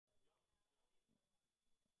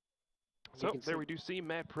So there we do see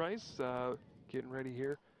Matt Price getting ready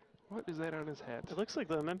here. What is that on his hat? It looks like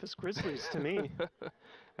the Memphis Grizzlies to me.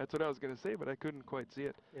 That's what I was going to say, but I couldn't quite see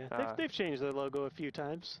it. Yeah, they've changed their logo a few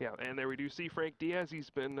times. Yeah, and there we do see Frank Diaz. He's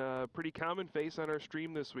been a pretty common face on our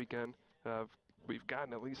stream this weekend. We've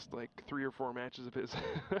gotten at least like 3 or 4 matches of his.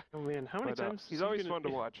 Oh man, how many times? He's always fun to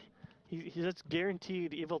watch. He's just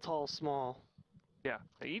guaranteed evil tall small. Yeah,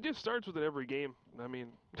 he just starts with it every game. I mean,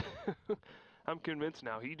 I'm convinced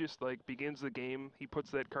now. He just like begins the game, he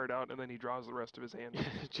puts that card out, and then he draws the rest of his hand.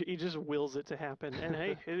 He just wills it to happen. And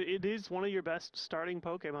hey, it is one of your best starting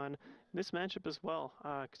Pokemon in this matchup as well,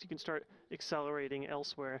 because you can start accelerating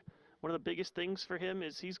elsewhere. One of the biggest things for him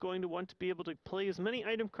is he's going to want to be able to play as many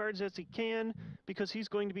item cards as he can, because he's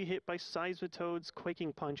going to be hit by Seismitoad's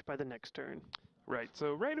Quaking Punch by the next turn. Right,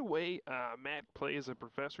 so right away, Matt plays a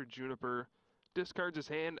Professor Juniper, discards his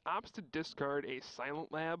hand, opts to discard a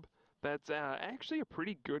Silent Lab. That's actually a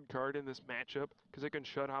pretty good card in this matchup because it can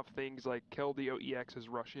shut off things like Keldeo EX's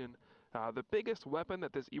Rush In. The biggest weapon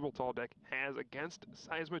that this Yveltal deck has against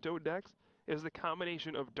Seismitoad decks is the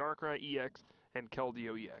combination of Darkrai EX and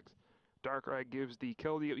Keldeo EX. Darkrai gives the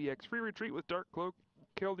Keldeo EX free retreat with Dark Cloak.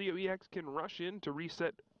 Keldeo EX can rush in to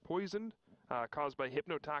reset poisoned caused by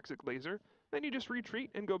Hypnotoxic Laser. Then you just retreat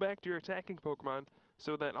and go back to your attacking Pokemon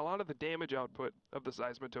so that a lot of the damage output of the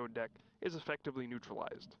Seismitoad deck is effectively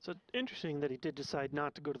neutralized. So interesting that he did decide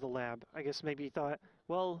not to go to the lab. I guess maybe he thought,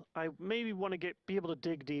 well, I maybe want to be able to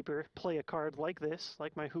dig deeper, play a card like this,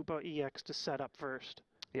 like my Hoopa EX to set up first.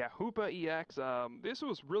 Yeah, Hoopa EX, this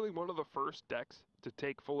was really one of the first decks to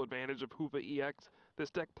take full advantage of Hoopa EX. This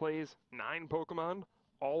deck plays 9 Pokemon,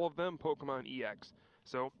 all of them Pokemon EX.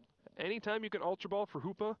 So anytime you can Ultra Ball for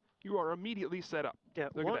Hoopa, you are immediately set up. Yeah,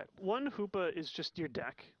 Look at that. One Hoopa is just your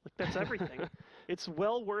deck. Like, that's everything. It's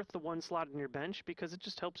well worth the 1 slot in your bench because it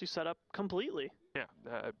just helps you set up completely.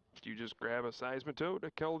 Yeah, you just grab a Seismitoad,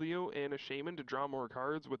 a Keldeo, and a Shaman to draw more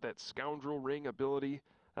cards with that Scoundrel Ring ability.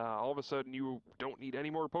 All of a sudden, you don't need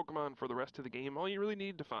any more Pokemon for the rest of the game. All you really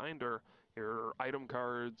need to find are your item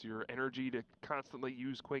cards, your energy to constantly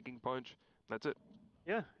use Quaking Punch. That's it.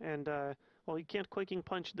 Yeah, and while you can't Quaking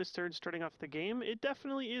Punch this turn starting off the game, it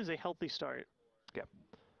definitely is a healthy start. Yeah.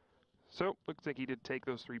 So, looks like he did take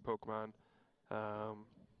those 3 Pokemon.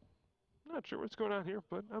 Not sure what's going on here,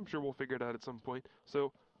 but I'm sure we'll figure it out at some point.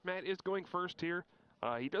 So, Matt is going first here.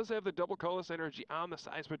 He does have the Double Colorless Energy on the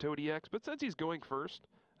Seismitoad EX, but since he's going first,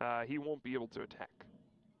 he won't be able to attack.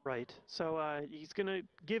 Right. So he's going to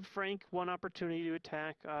give Frank one opportunity to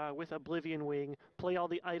attack with Oblivion Wing, play all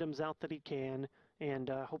the items out that he can, and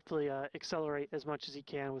hopefully accelerate as much as he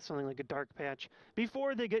can with something like a Dark Patch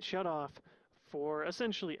before they get shut off for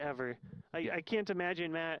essentially ever. I can't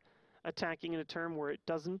imagine Matt attacking in a turn where it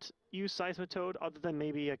doesn't use Seismitoad other than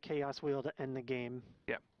maybe a Chaos Wheel to end the game.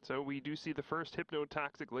 Yeah, so we do see the first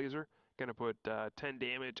Hypnotoxic Laser. Going to put 10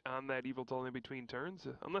 damage on that Yveltal in between turns,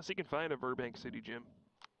 unless he can find a Burbank City Gym.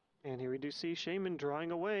 And here we do see Shaman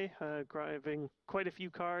drawing away, grabbing quite a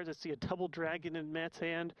few cards. I see a double dragon in Matt's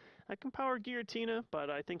hand. I can power Giratina,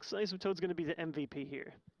 but I think Seismitoad's going to be the MVP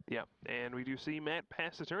here. Yeah, and we do see Matt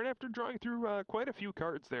pass the turn after drawing through quite a few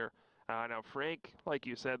cards there. Now, Frank, like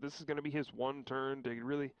you said, this is going to be his one turn to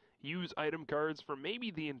really use item cards for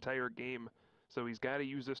maybe the entire game. So he's got to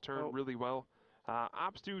use this turn really well.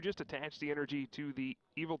 Opts to just attach the energy to the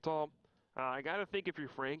Yveltal. I got to think if you're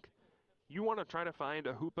Frank, you want to try to find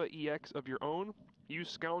a Hoopa EX of your own. Use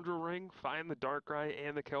Scoundrel Ring, find the Darkrai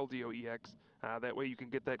and the Keldeo EX. That way you can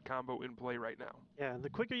get that combo in play right now. Yeah, the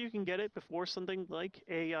quicker you can get it before something like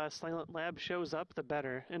a Silent Lab shows up, the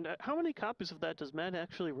better. And how many copies of that does Matt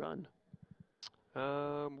actually run?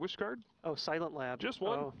 Which card? Oh, Silent Lab. Just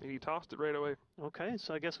one, and he tossed it right away. Okay,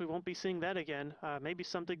 so I guess we won't be seeing that again. Maybe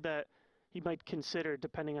something that he might consider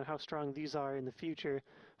depending on how strong these are in the future.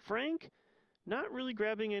 Frank, not really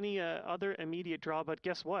grabbing any other immediate draw, but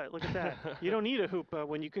guess what? Look at that. You don't need a Hoopa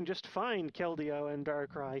when you can just find Keldeo and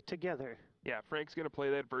Darkrai together. Yeah, Frank's going to play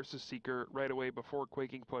that Versus Seeker right away before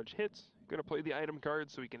Quaking Punch hits. Going to play the item card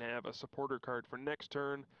so he can have a supporter card for next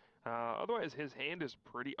turn. Otherwise, his hand is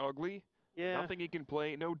pretty ugly. Yeah. Nothing he can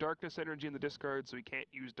play. No Darkness Energy in the discard, so he can't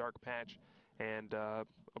use Dark Patch. And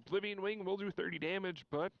Oblivion Wing will do 30 damage,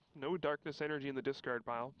 but no Darkness Energy in the discard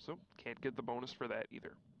pile, so can't get the bonus for that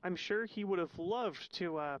either. I'm sure he would have loved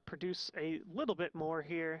to produce a little bit more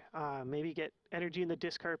here. Maybe get energy in the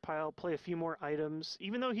discard pile, play a few more items.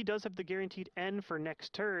 Even though he does have the guaranteed N for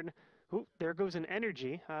next turn, ooh, there goes an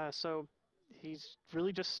energy. So he's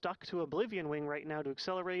really just stuck to Oblivion Wing right now to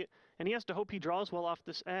accelerate, and he has to hope he draws well off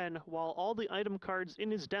this N, while all the item cards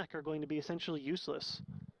in his deck are going to be essentially useless.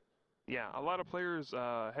 Yeah, a lot of players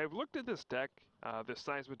have looked at this deck, this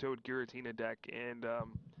Seismitoad Giratina deck, and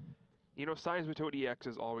Seismitoad EX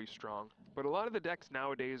is always strong, but a lot of the decks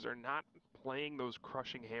nowadays are not playing those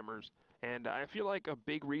crushing hammers. And I feel like a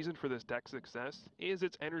big reason for this deck success is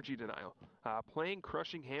its energy denial. Playing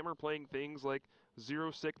Crushing Hammer, playing things like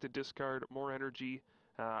Zero Sick to discard more energy.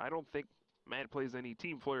 I don't think Matt plays any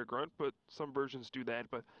Team Flare Grunt, but some versions do that.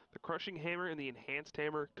 But the Crushing Hammer and the Enhanced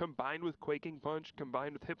Hammer, combined with Quaking Punch,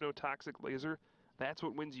 combined with Hypnotoxic Laser, that's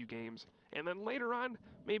what wins you games. And then later on,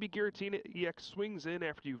 maybe Giratina EX swings in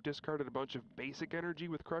after you've discarded a bunch of basic energy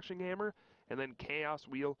with Crushing Hammer, and then Chaos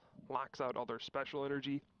Wheel locks out all their special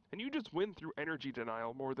energy, and you just win through energy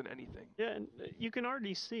denial more than anything. Yeah, and you can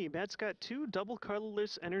already see Matt's got 2 double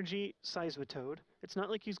colorless energy Seismitoad. It's not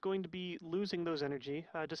like he's going to be losing those energy.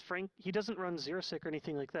 Does Frank? He doesn't run Zero Sick or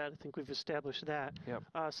anything like that. I think we've established that. Yep.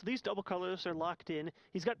 So these double colors are locked in.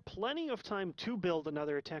 He's got plenty of time to build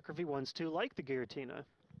another attacker if he wants to, like the Giratina.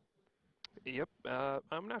 Yep.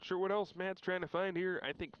 I'm not sure what else Matt's trying to find here.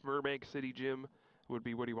 I think Burbank City Gym would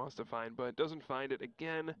be what he wants to find, but doesn't find it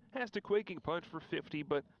again. Has to Quaking Punch for 50,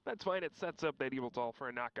 but that's fine. It sets up that Yveltal for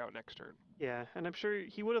a knockout next turn. Yeah, and I'm sure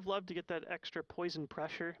he would have loved to get that extra poison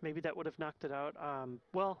pressure. Maybe that would have knocked it out.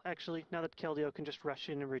 Well, actually, now that Keldeo can just rush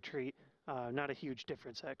in and retreat, not a huge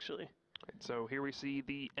difference, actually. Right, so here we see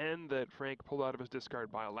the end that Frank pulled out of his discard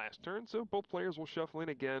pile last turn, so both players will shuffle in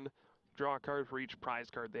again, draw a card for each prize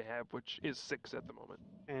card they have, which is 6 at the moment.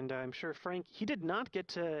 And I'm sure Frank, he did not get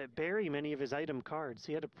to bury many of his item cards.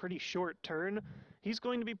 He had a pretty short turn. He's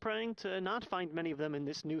going to be praying to not find many of them in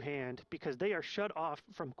this new hand because they are shut off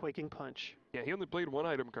from Quaking Punch. Yeah, he only played 1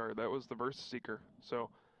 item card. That was the Versus Seeker. So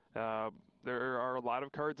there are a lot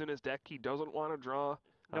of cards in his deck he doesn't want to draw.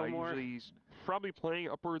 No more. Usually he's probably playing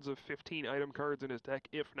upwards of 15 item cards in his deck,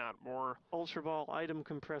 if not more. Ultra Ball, Item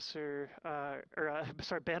Compressor,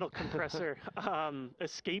 Battle Compressor,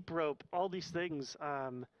 Escape Rope, all these things.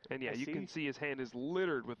 And yeah, you can see his hand is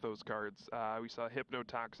littered with those cards. We saw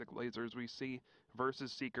Hypnotoxic Lasers. We see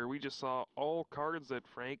Versus Seeker. We just saw all cards that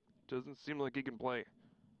Frank doesn't seem like he can play.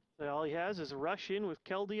 All he has is Rush in with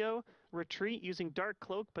Keldeo, Retreat using Dark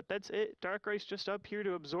Cloak, but that's it. Darkrai's just up here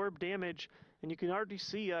to absorb damage, and you can already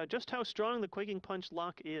see just how strong the Quaking Punch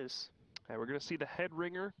lock is. And we're going to see the Head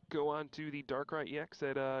Ringer go on to the Darkrai EX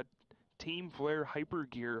at Team Flare Hyper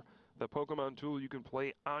Gear, the Pokemon tool you can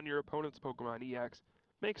play on your opponent's Pokemon EX.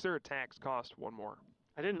 Makes their attacks cost 1 more.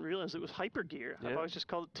 I didn't realize it was Hyper Gear. Yeah. I've always just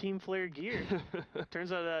called it Team Flare Gear.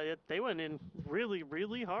 Turns out they went in really,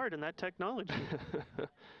 really hard in that technology.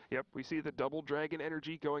 Yep, we see the Double Dragon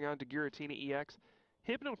Energy going on to Giratina EX.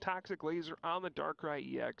 Hypnotoxic Laser on the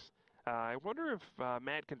Darkrai EX. I wonder if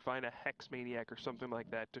Matt can find a Hex Maniac or something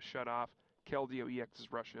like that to shut off Keldeo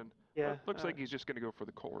EX's Russian. Yeah, looks like he's just going to go for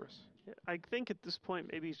the Chorus. I think at this point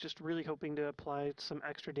maybe he's just really hoping to apply some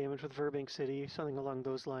extra damage with Burbank City, something along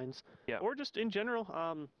those lines. Yeah. Or just in general,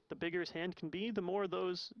 the bigger his hand can be, the more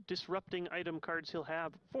those disrupting item cards he'll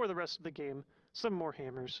have for the rest of the game. Some more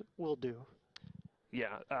hammers will do.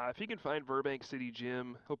 Yeah, if he can find Burbank City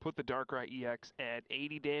Gym, he'll put the Darkrai EX at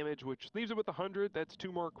 80 damage, which leaves it with 100. That's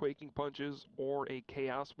 2 more Quaking Punches or a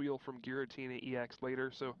Chaos Wheel from Giratina EX later.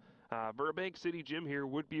 So Burbank City Gym here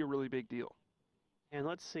would be a really big deal. And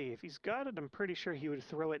let's see, if he's got it, I'm pretty sure he would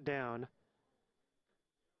throw it down.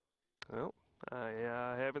 Well,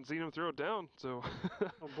 I haven't seen him throw it down, so...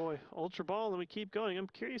 Oh boy, Ultra Ball, and we keep going. I'm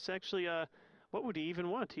curious, actually, what would he even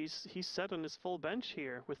want? He's set on his full bench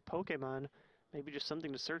here with Pokemon. Maybe just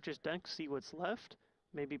something to search his deck, see what's left.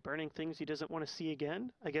 Maybe burning things he doesn't want to see again.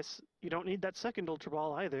 I guess you don't need that second Ultra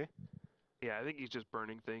Ball either. Yeah, I think he's just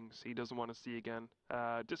burning things he doesn't want to see again.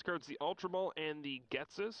 Discards the Ultra Ball and the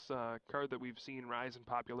Getsus, card that we've seen rise in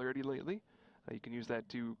popularity lately. You can use that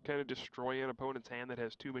to kind of destroy an opponent's hand that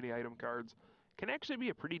has too many item cards. Can actually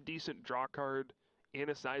be a pretty decent draw card in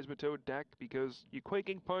a Seismitoad deck because you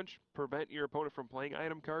Quaking Punch, prevent your opponent from playing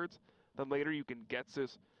item cards. Then later you can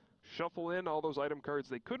Getsus, shuffle in all those item cards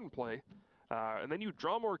they couldn't play, and then you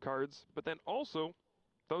draw more cards, but then also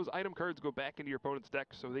those item cards go back into your opponent's deck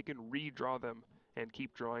so they can redraw them and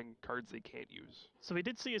keep drawing cards they can't use. So we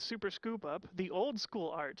did see a Super Scoop Up, the old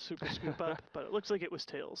school art Super Scoop Up, but it looks like it was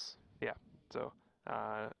Tails. Yeah, so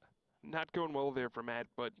not going well there for Matt,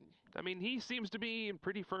 but I mean, he seems to be in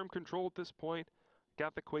pretty firm control at this point.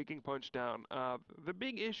 Got the Quaking Punch down. The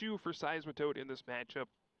big issue for Seismitoad in this matchup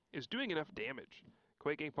is doing enough damage.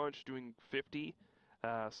 Quaking Punch doing 50.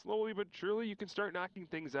 Slowly but surely you can start knocking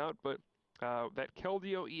things out, but that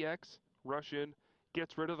Keldeo EX rush in,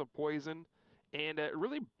 gets rid of the poison, and it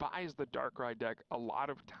really buys the Darkrai deck a lot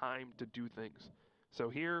of time to do things. So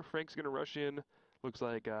here, Frank's going to rush in. Looks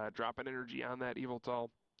like dropping energy on that Yveltal.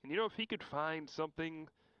 And if he could find something,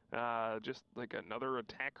 just like another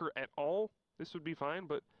attacker at all, this would be fine.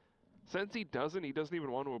 But since he doesn't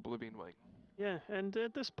even want to Oblivion Wing. Yeah, and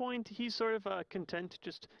at this point, he's sort of content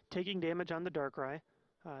just taking damage on the Darkrai.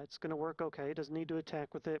 It's going to work okay. Doesn't need to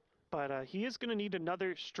attack with it, but he is going to need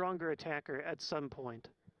another stronger attacker at some point.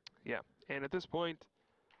 Yeah, and at this point,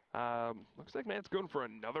 looks like Matt's going for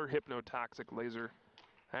another Hypnotoxic Laser.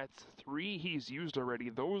 That's 3 he's used already.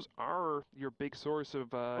 Those are your big source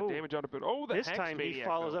of damage on a bit. Oh, the this Hex time Maniac, he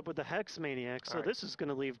follows though. up with the Hex Maniac, so All right. this is going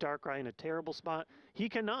to leave Darkrai in a terrible spot. He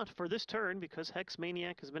cannot, for this turn, because Hex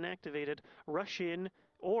Maniac has been activated, rush in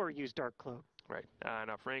or use Dark Cloak. Right.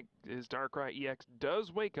 Now Frank, his Darkrai EX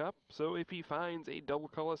does wake up, so if he finds a double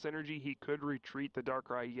colorless energy, he could retreat the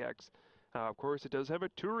Darkrai EX. Of course, it does have a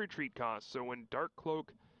 2 retreat cost, so when Dark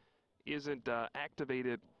Cloak isn't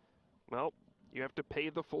activated, well, you have to pay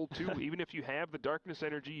the full 2. Even if you have the Darkness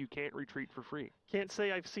energy, you can't retreat for free. Can't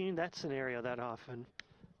say I've seen that scenario that often.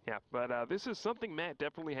 Yeah, but this is something Matt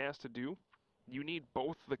definitely has to do. You need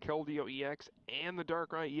both the Keldeo EX and the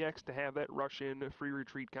Darkrai EX to have that rush-in free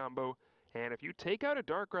retreat combo. And if you take out a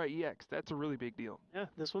Darkrai EX, that's a really big deal. Yeah,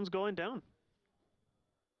 this one's going down.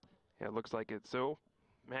 Yeah, it looks like it. So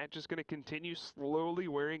Matt just going to continue slowly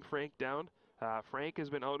wearing Frank down. Frank has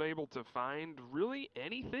been unable to find really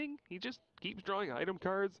anything. He just keeps drawing item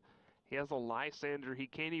cards. He has a Lysander. He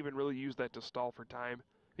can't even really use that to stall for time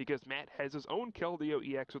because Matt has his own Keldeo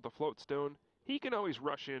EX with the Float Stone. He can always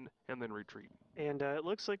rush in and then retreat. And it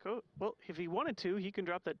looks like, oh, well, if he wanted to, he can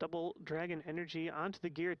drop that double dragon energy onto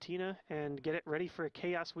the Giratina and get it ready for a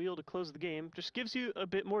Chaos Wheel to close the game. Just gives you a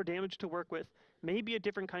bit more damage to work with. Maybe a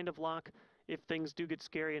different kind of lock if things do get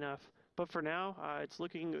scary enough. But for now, it's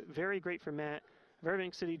looking very great for Matt.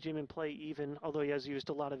 Verbank City Gym in play even, although he has used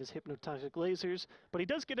a lot of his Hypnotoxic Lasers. But he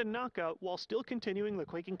does get a knockout while still continuing the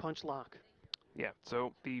Quaking Punch lock. Yeah,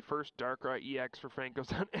 so the first Darkrai EX for Frank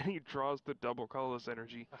goes on, and he draws the double colorless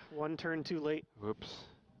energy. One turn too late. Whoops.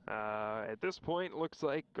 At this point, looks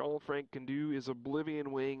like all Frank can do is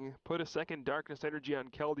Oblivion Wing, put a second Darkness Energy on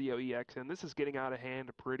Keldeo EX, and this is getting out of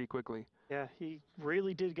hand pretty quickly. Yeah, he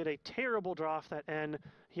really did get a terrible draw off that N.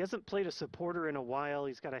 He hasn't played a supporter in a while.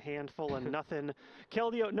 He's got a handful of nothing.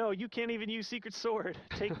 Keldeo, no, you can't even use Secret Sword.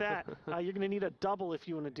 Take that. You're going to need a double if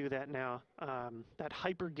you want to do that now. That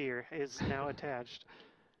Hyper Gear is now attached.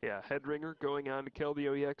 Yeah, Headringer going on to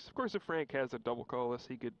Keldeo EX. Of course, if Frank has a double colorless,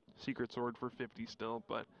 he could Secret Sword for 50 still,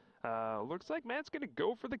 but looks like Matt's going to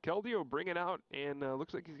go for the Keldeo, bring it out, and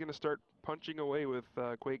looks like he's going to start punching away with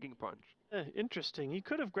Quaking Punch. Interesting. He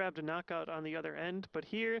could have grabbed a knockout on the other end, but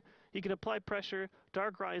here he can apply pressure.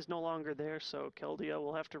 Darkrai is no longer there, so Keldeo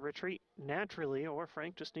will have to retreat naturally, or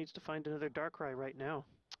Frank just needs to find another Darkrai right now.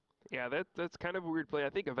 Yeah, that's kind of a weird play. I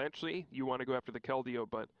think eventually you want to go after the Keldeo,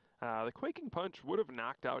 but the Quaking Punch would have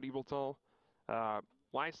knocked out Yveltal.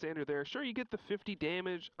 Lysander there. Sure, you get the 50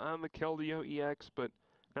 damage on the Keldeo EX, but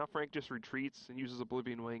now Frank just retreats and uses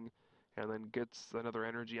Oblivion Wing and then gets another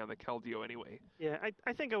energy on the Keldeo anyway. Yeah,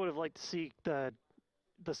 I think I would have liked to see the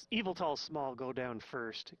Yveltal Small go down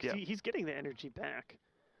first. Yeah. He's getting the energy back.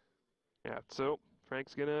 Yeah, so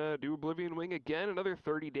Frank's going to do Oblivion Wing again, another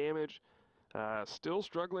 30 damage. Still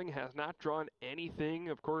struggling, has not drawn anything.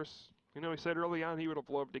 Of course, he said early on he would have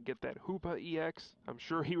loved to get that Hoopa EX. I'm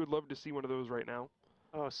sure he would love to see one of those right now.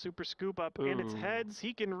 Oh, super scoop up in its heads.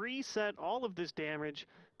 He can reset all of this damage,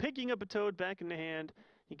 picking up a Toad back in the hand.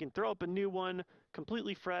 He can throw up a new one,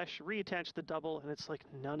 completely fresh, reattach the double, and it's like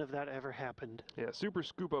none of that ever happened. Yeah, Super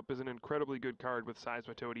Scoop Up is an incredibly good card with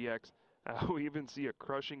Seismitoad EX. We even see a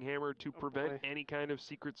Crushing Hammer to prevent any kind of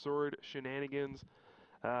Secret Sword shenanigans.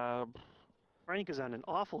 Frank is on an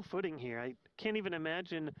awful footing here. I can't even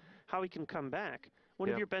imagine how he can come back. One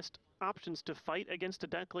of your best options to fight against a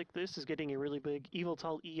deck like this is getting a really big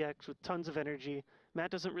Yveltal EX with tons of energy. Matt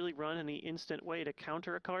doesn't really run any instant way to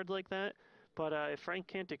counter a card like that, but if Frank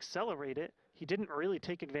can't accelerate it, he didn't really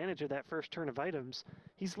take advantage of that first turn of items.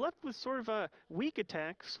 He's left with sort of weak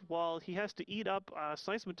attacks while he has to eat up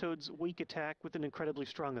Seismitoad's weak attack with an incredibly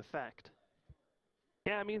strong effect.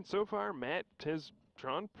 Yeah, I mean, so far Matt has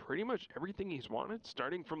drawn pretty much everything he's wanted,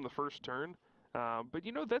 starting from the first turn. But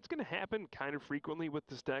that's going to happen kind of frequently with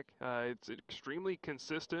this deck. It's extremely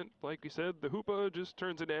consistent. Like you said, the Hoopa just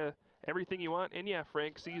turns into everything you want. And yeah,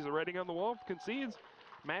 Frank sees the writing on the wall, concedes.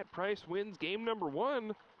 Matt Price wins game number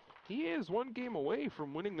 1. he is one game away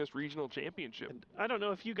from winning this regional championship. And I don't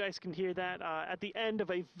know if you guys can hear that. At the end of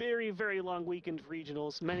a very, very long weekend of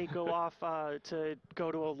regionals, many go off to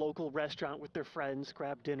go to a local restaurant with their friends,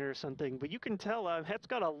 grab dinner or something. But you can tell Het's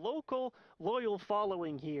got a local, loyal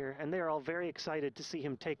following here, and they're all very excited to see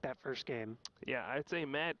him take that first game. Yeah, I'd say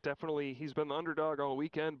Matt definitely, he's been the underdog all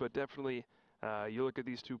weekend, but definitely you look at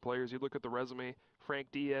these two players, you look at the resume, Frank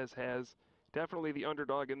Diaz has definitely the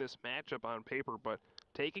underdog in this matchup on paper, but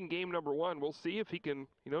taking game number one, we'll see if he can,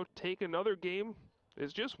 take another game.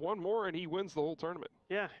 It's just one more and he wins the whole tournament.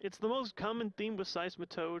 Yeah, it's the most common theme with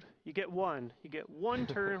Seismitoad. You get one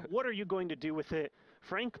turn. What are you going to do with it?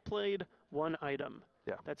 Frank played one item.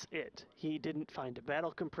 Yeah. That's it. He didn't find a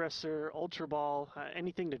battle compressor, ultra ball,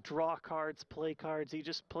 anything to draw cards, play cards. He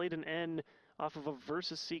just played an N off of a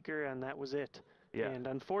Versus Seeker, and that was it. Yeah. And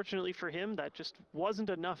unfortunately for him, that just wasn't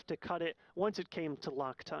enough to cut it once it came to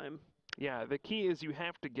lock time. Yeah, the key is you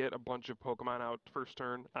have to get a bunch of Pokemon out first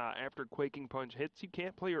turn. After Quaking Punch hits, you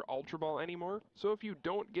can't play your Ultra Ball anymore. So if you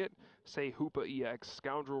don't get, say, Hoopa EX,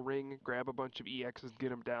 Scoundrel Ring, grab a bunch of EXs, get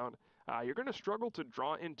them down, you're going to struggle to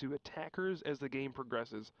draw into attackers as the game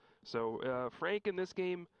progresses. So Frank in this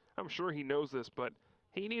game, I'm sure he knows this, but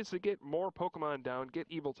he needs to get more Pokemon down, get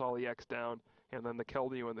Yveltal EX down, and then the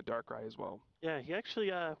Keldeo and the Darkrai as well. Yeah, he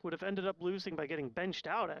actually would have ended up losing by getting benched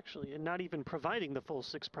out, actually, and not even providing the full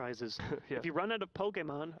 6 prizes. Yeah. If you run out of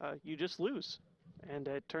Pokemon, you just lose. And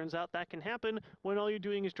it turns out that can happen when all you're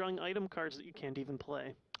doing is drawing item cards that you can't even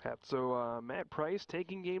play. Yeah, so Matt Price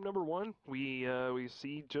taking game number one. We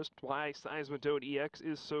see just why Seismitoad EX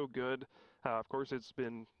is so good. Of course, it's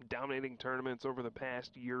been dominating tournaments over the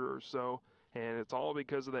past year or so, and it's all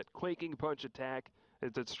because of that Quaking Punch attack.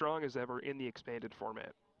 It's as strong as ever in the expanded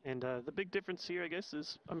format. And the big difference here, I guess,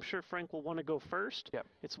 is I'm sure Frank will want to go first. Yep.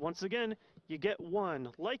 It's once again, you get one,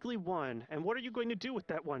 likely one. And what are you going to do with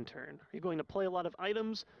that one turn? Are you going to play a lot of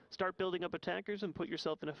items, start building up attackers, and put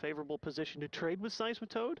yourself in a favorable position to trade with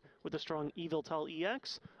Seismitoad with a strong Yveltal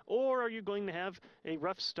EX? Or are you going to have a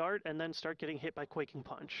rough start and then start getting hit by Quaking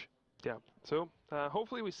Punch? Yeah, so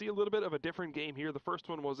hopefully we see a little bit of a different game here. The first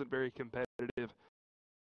one wasn't very competitive.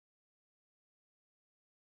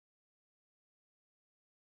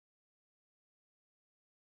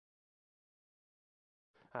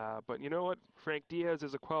 But you know what? Frank Diaz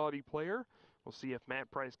is a quality player. We'll see if Matt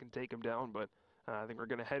Price can take him down, but I think we're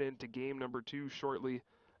going to head into game number 2 shortly.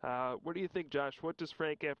 What do you think, Josh? What does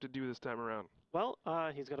Frank have to do this time around? Well,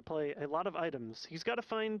 he's got to play a lot of items. He's got to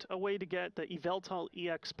find a way to get the Yveltal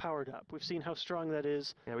EX powered up. We've seen how strong that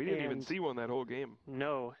is. Yeah, we didn't even see one that whole game.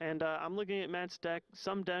 No, and I'm looking at Matt's deck.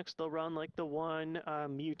 Some decks, they'll run like the one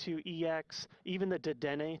Mewtwo EX, even the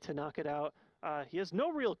Dedenne to knock it out. He has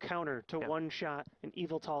no real counter to one-shot an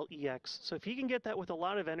Yveltal EX. So if he can get that with a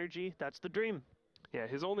lot of energy, that's the dream. Yeah,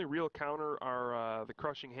 his only real counter are the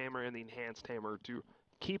Crushing Hammer and the Enhanced Hammer to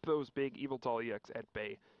keep those big Yveltal EX at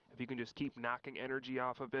bay. If you can just keep knocking energy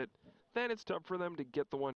off of it, then it's tough for them to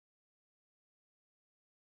get the one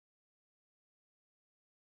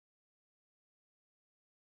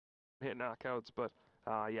hit knockouts. But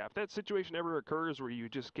yeah, if that situation ever occurs where you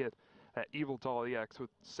just get that Yveltal EX with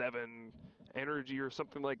 7 energy or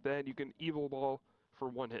something like that, you can Evil Ball for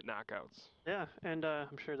one-hit knockouts. Yeah, and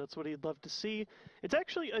I'm sure that's what he'd love to see. It's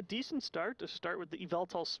actually a decent start to start with the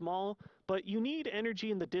Yveltal Small, but you need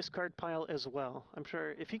energy in the discard pile as well. I'm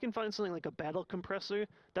sure if he can find something like a Battle Compressor,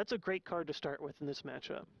 that's a great card to start with in this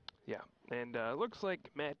matchup. Yeah, and looks like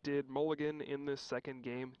Matt did mulligan in this second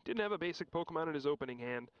game. Didn't have a basic Pokemon in his opening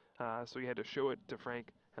hand, so he had to show it to Frank.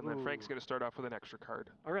 And then Frank's going to start off with an extra card.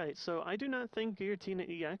 All right, so I do not think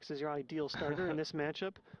Giratina EX is your ideal starter in this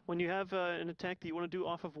matchup. When you have an attack that you want to do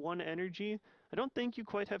off of 1 energy, I don't think you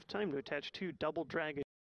quite have time to attach 2 double dragons.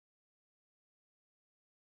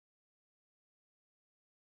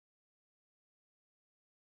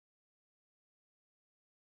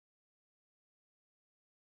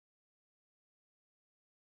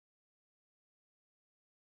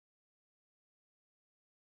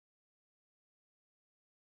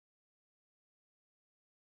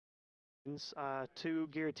 To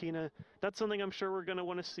Giratina. That's something I'm sure we're going to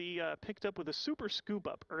want to see picked up with a super scoop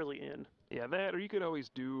up early in. Yeah, that, or you could always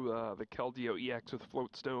do the Keldeo EX with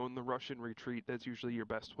Floatstone, the Russian Retreat. That's usually your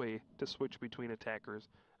best way to switch between attackers.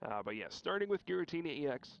 But yeah, starting with Giratina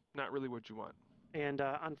EX, not really what you want. And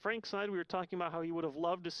on Frank's side, we were talking about how he would have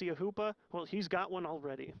loved to see a Hoopa. Well, he's got one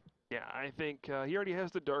already. Yeah, I think he already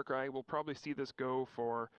has the Darkrai. We'll probably see this go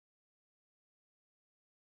for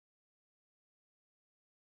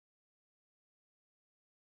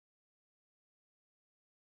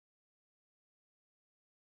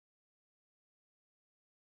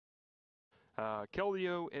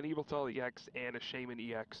Keldeo, an Eviltal EX, and a Shaman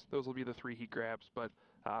EX. Those will be the 3 he grabs, but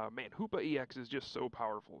man, Hoopa EX is just so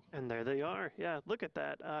powerful. And there they are. Yeah, look at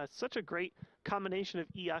that. Such a great combination of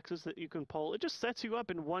EXs that you can pull. It just sets you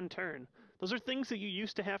up in one turn. Those are things that you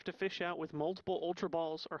used to have to fish out with multiple Ultra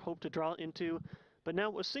Balls or hope to draw into, but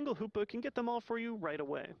now a single Hoopa can get them all for you right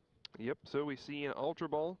away. Yep, so we see an Ultra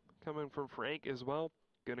Ball coming from Frank as well.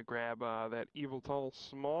 Gonna grab that Eviltal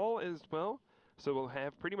Small as well. So we'll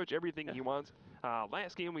have pretty much everything he wants.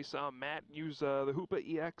 Last game we saw Matt use the Hoopa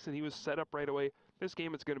EX and he was set up right away. This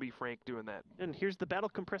game it's going to be Frank doing that. And here's the Battle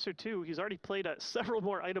Compressor too. He's already played several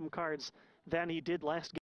more item cards than he did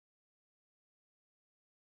last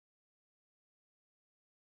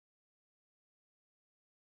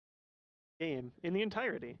game in the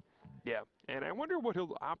entirety. Yeah, and I wonder what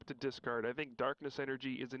he'll opt to discard. I think Darkness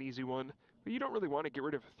Energy is an easy one, but you don't really want to get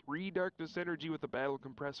rid of 3 Darkness Energy with the Battle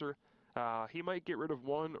Compressor. He might get rid of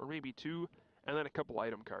 1 or maybe 2, and then a couple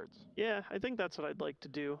item cards. Yeah, I think that's what I'd like to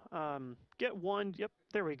do. Get 1, yep,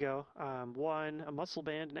 there we go. 1, a Muscle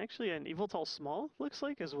Band, and actually an Eviltal Small, looks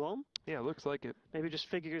like, as well. Yeah, looks like it. Maybe just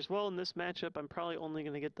figures, well, in this matchup, I'm probably only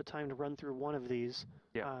going to get the time to run through 1 of these.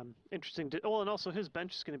 Yeah. Interesting. Oh, and also his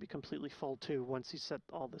bench is going to be completely full, too, once he set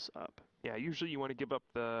all this up. Yeah, usually you want to give up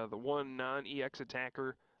the 1 non-EX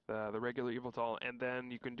attacker, the regular Eviltal, and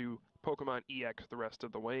then you can do Pokemon EX the rest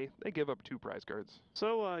of the way. They give up 2 prize cards.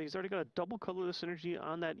 So he's already got a double colorless energy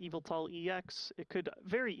on that Eviltal EX. It could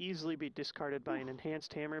very easily be discarded by an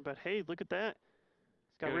enhanced hammer, but hey, look at that.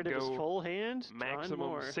 Got rid of his full hand.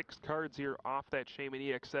 Maximum 6 cards here off that Shaman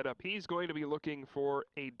EX setup. He's going to be looking for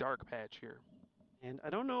a Dark Patch here. And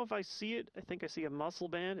I don't know if I see it. I think I see a Muscle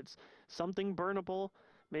Band. It's something burnable.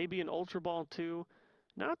 Maybe an Ultra Ball too.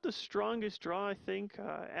 Not the strongest draw, I think,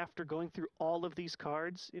 after going through all of these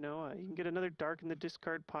cards. You know, you can get another Dark in the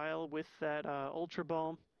discard pile with that Ultra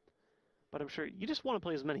Ball. But I'm sure you just want to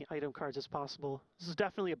play as many item cards as possible. This is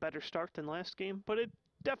definitely a better start than last game, but it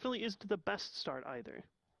definitely isn't the best start either.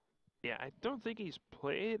 Yeah, I don't think he's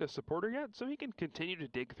played a supporter yet, so he can continue to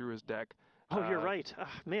dig through his deck. Oh, you're right.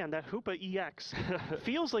 Man, that Hoopa EX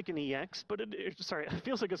feels like an EX, but it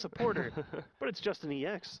feels like a supporter, but it's just an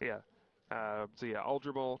EX. Yeah. So yeah,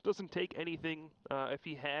 Ultra Ball doesn't take anything. If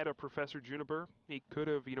he had a Professor Juniper, he could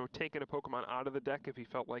have, taken a Pokemon out of the deck if he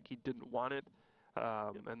felt like he didn't want it,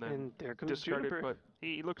 and then there comes discard Juniper. it. But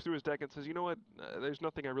he looks through his deck and says, you know what? There's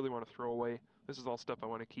nothing I really want to throw away. This is all stuff I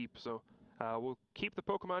want to keep. So we'll keep the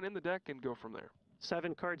Pokemon in the deck and go from there.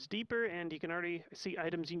 7 cards deeper, and you can already see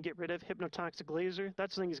items you can get rid of. Hypnotoxic Laser,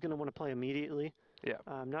 that's something he's going to want to play immediately. Yeah.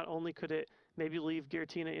 Not only could it maybe leave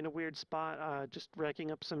Giratina in a weird spot, just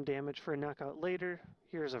racking up some damage for a knockout later.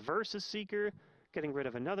 Here's a Versus Seeker, getting rid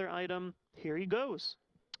of another item. Here he goes.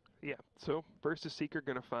 Yeah, so Versus Seeker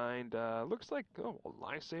going to find, looks like, a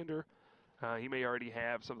Lysander. He may already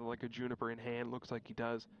have something like a Juniper in hand, looks like he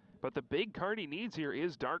does. But the big card he needs here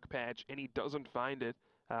is Dark Patch, and he doesn't find it.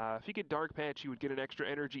 If he could Dark Patch, he would get an extra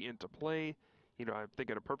energy into play. I think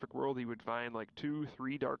in a perfect world he would find like 2,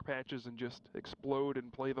 3 Dark Patches and just explode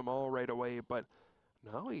and play them all right away. But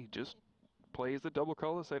no, he just plays the double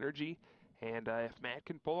colorless energy. And if Matt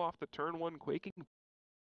can pull off the turn 1 Quaking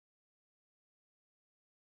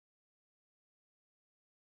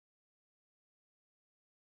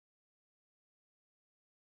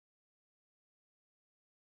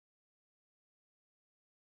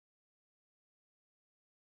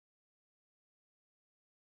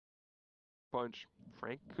Punch,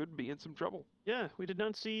 Frank could be in some trouble. Yeah, we did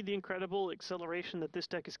not see the incredible acceleration that this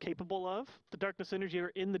deck is capable of. The Darkness Energy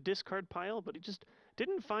are in the discard pile, but he just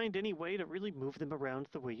didn't find any way to really move them around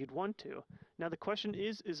the way you'd want to. Now the question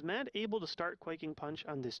is Matt able to start Quaking Punch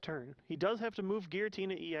on this turn? He does have to move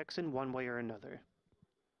Giratina EX in one way or another.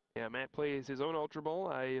 Yeah, Matt plays his own Ultra Ball.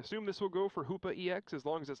 I assume this will go for Hoopa EX as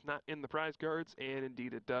long as it's not in the prize cards, and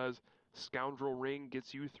indeed it does. Scoundrel Ring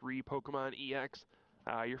gets you 3 Pokemon EX.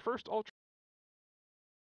 Your first Ultra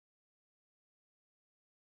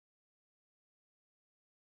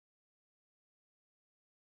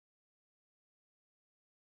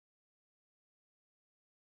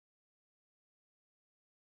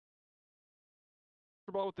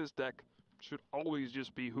Ball with this deck should always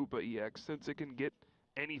just be Hoopa EX, since it can get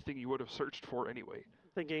anything you would have searched for anyway.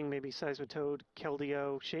 Thinking maybe Seismitoad,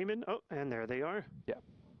 Keldeo, Shaman. Oh, and there they are. Yeah.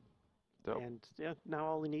 So. And yeah, now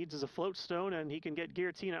all he needs is a Float Stone, and he can get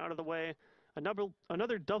Giratina out of the way.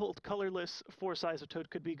 Another double colorless 4 Seismitoad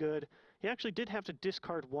could be good. He actually did have to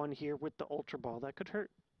discard 1 here with the Ultra Ball. That could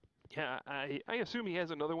hurt. Yeah, I assume he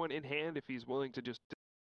has another one in hand if he's willing to just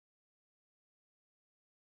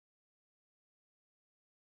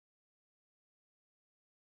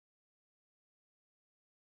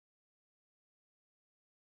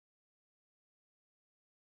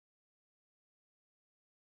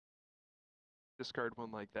discard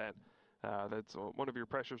one like that. That's one of your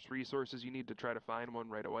precious resources. You need to try to find one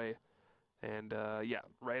right away. And yeah,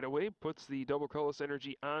 right away puts the double colorless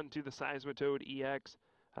energy onto the Seismitoad EX.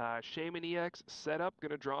 Shaman EX set up,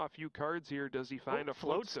 gonna draw a few cards here. Does he find a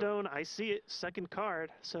Floatstone? I see it, second card,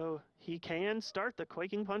 so he can start the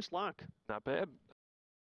Quaking Punch lock. Not bad.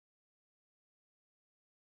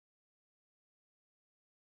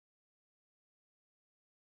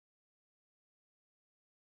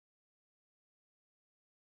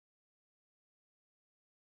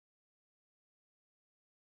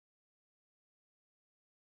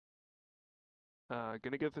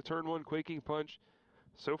 Gonna get the turn one Quaking Punch.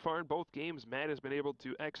 So far in both games, Matt has been able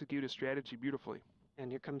to execute his strategy beautifully. And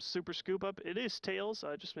here comes Super Scoop Up. It is Tails,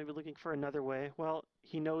 just maybe looking for another way. Well,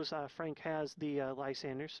 he knows Frank has the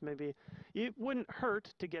Lysander, so maybe it wouldn't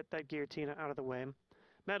hurt to get that Giratina out of the way.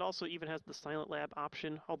 Matt also even has the Silent Lab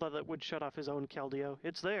option, although that would shut off his own Keldeo.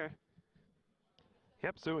 It's there.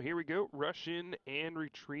 Yep, so here we go. Rush in and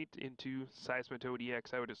retreat into Seismitoad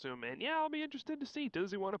EX, I would assume. And yeah, I'll be interested to see. Does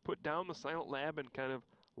he want to put down the Silent Lab and kind of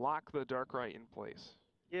lock the Darkrai in place?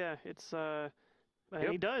 Yeah, it's, and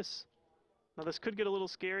he does. Now this could get a little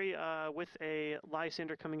scary with a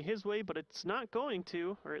Lysander coming his way, but it's not going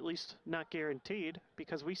to, or at least not guaranteed,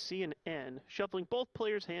 because we see an N. Shuffling both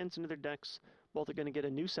players' hands into their decks, both are going to get a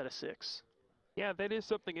new set of 6. Yeah, that is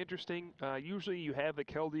something interesting. Usually you have the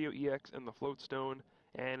Keldeo EX and the Floatstone,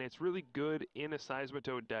 and it's really good in a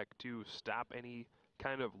Seismitoad deck to stop any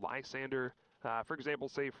kind of Lysander. For example,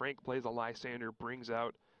 say Frank plays a Lysander, brings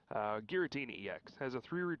out Giratina EX, has a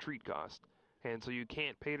 3 retreat cost, and so you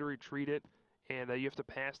can't pay to retreat it, and you have to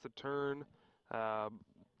pass the turn, and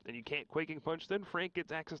you can't Quaking Punch. Then Frank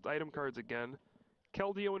gets access to item cards again.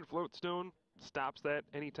 Keldeo and Floatstone stops that.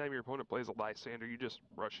 Anytime your opponent plays a Lysander, you just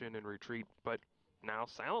rush in and retreat. But now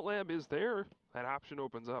Silent Lab is there. That option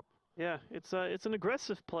opens up. Yeah, it's an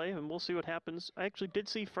aggressive play, and we'll see what happens. I actually did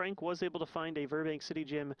see Frank was able to find a Verbank City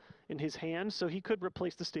Gym in his hand, so he could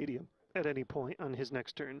replace the stadium at any point on his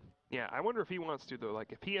next turn. Yeah, I wonder if he wants to, though.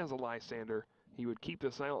 Like, if he has a Lysander, he would keep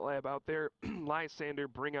the Silent Lab out there, Lysander,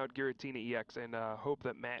 bring out Giratina EX, and hope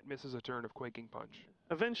that Matt misses a turn of Quaking Punch.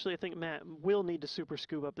 Eventually, I think Matt will need to Super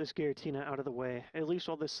Scoop Up this Giratina out of the way, at least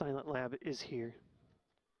while this Silent Lab is here.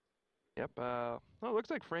 Yep, well, it looks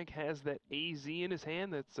like Frank has that AZ in his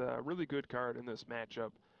hand. That's a really good card in this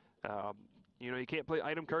matchup. You know, you can't play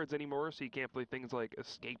item cards anymore, so you can't play things like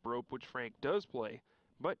Escape Rope, which Frank does play.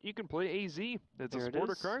 But you can play AZ. It's a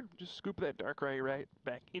supporter card. Just scoop that Darkrai right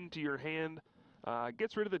back into your hand.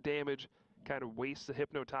 Gets rid of the damage, kind of wastes the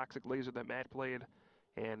Hypnotoxic Laser that Matt played.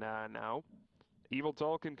 And now,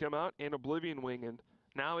 Yveltal can come out and Oblivion Wing, and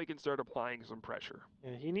now he can start applying some pressure.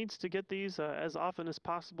 Yeah, he needs to get these as often as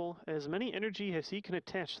possible, as many energy as he can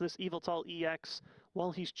attach to this Yveltal EX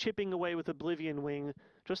while he's chipping away with Oblivion Wing,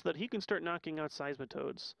 just so that he can start knocking out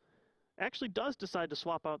Seismitoads. Actually does decide to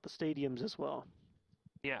swap out the stadiums as well.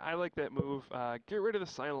 Yeah, I like that move. Get rid of the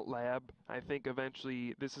Silent Lab. I think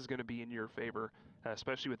eventually this is going to be in your favor,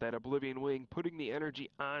 especially with that Oblivion Wing, putting the energy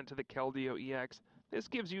onto the Keldeo EX. This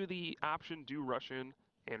gives you the option to rush in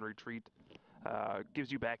and retreat.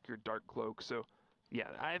 Gives you back your Dark Cloak. So, yeah,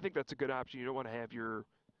 I think that's a good option. You don't want to have your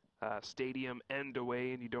stadium end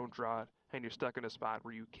away and you don't draw it, and you're stuck in a spot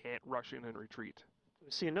where you can't rush in and retreat. We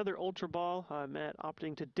see another Ultra Ball, Matt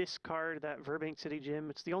opting to discard that Verbank City Gym.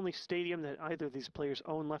 It's the only stadium that either of these players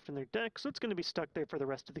own left in their deck, so it's going to be stuck there for the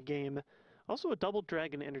rest of the game. Also a double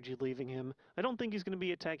Dragon Energy leaving him. I don't think he's going to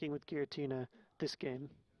be attacking with Giratina this game.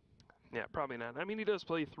 Yeah, probably not. I mean, he does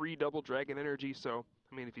play 3 double Dragon Energy, so,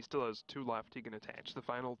 I mean, if he still has 2 left, he can attach the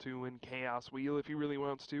final 2 in Chaos Wheel if he really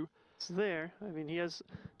wants to. It's there. I mean, he has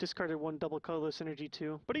discarded 1 double colorless energy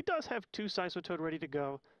too, but he does have 2 Seismitoad ready to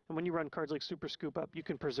go, and when you run cards like Super Scoop Up, you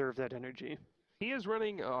can preserve that energy. He is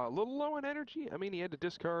running a little low in energy. I mean, he had to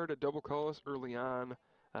discard a double colorless early on.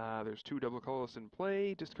 There's 2 double colorless in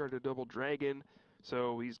play, discarded a double Dragon,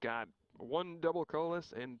 so he's got 1 double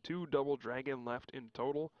colorless and 2 double Dragon left in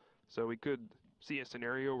total. So we could see a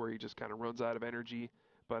scenario where he just kind of runs out of energy,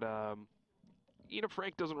 but you know,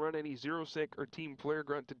 Frank doesn't run any Zero Sick or Team Flare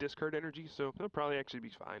Grunt to discard energy, so he'll probably actually be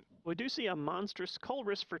fine. We do see a monstrous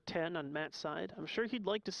Colress for 10 on Matt's side. I'm sure he'd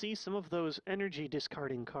like to see some of those energy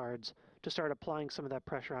discarding cards to start applying some of that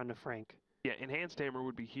pressure onto Frank. Yeah, Enhanced Hammer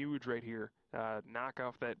would be huge right here. Knock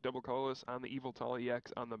off that double colorless on the Yveltal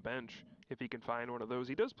EX on the bench if he can find one of those.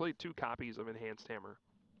 He does play 2 copies of Enhanced Hammer.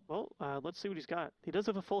 Well, let's see what he's got. He does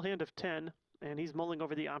have a full hand of 10, and he's mulling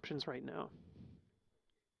over the options right now.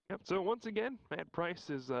 Yep, so once again, Matt Price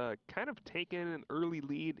is kind of taken an early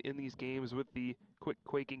lead in these games with the quick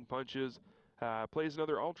Quaking Punches. Plays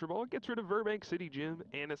another Ultra Ball, gets rid of Verbank City Gym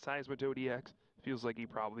and a Seismitoad EX. feels like he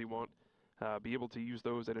probably won't be able to use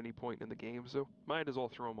those at any point in the game, so might as well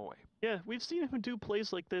throw them away. Yeah, we've seen him do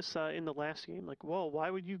plays like this in the last game. Like, whoa, why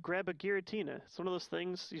would you grab a Giratina? It's one of those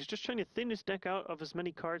things. He's just trying to thin his deck out of as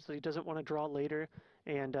many cards that he doesn't want to draw later.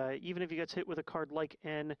 And even if he gets hit with a card like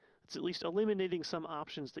N, it's at least eliminating some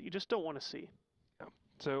options that you just don't want to see. Yeah.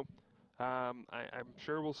 So I'm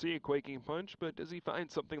sure we'll see a Quaking Punch, but does he find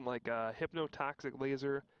something like a Hypnotoxic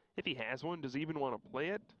Laser? If he has one, does he even want to play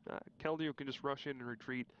it? Keldeo can just rush in and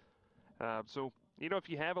retreat. So, if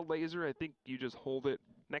you have a laser, I think you just hold it.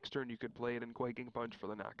 Next turn, you could play it in Quaking Punch for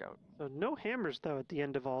the knockout. So no hammers, though, at the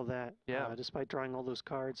end of all that. Yeah. Despite drawing all those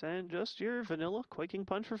cards. And just your vanilla Quaking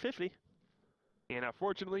Punch for 50. And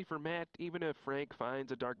fortunately for Matt, even if Frank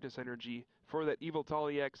finds a Darkness Energy for that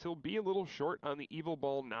Yveltal EX, he'll be a little short on the Evil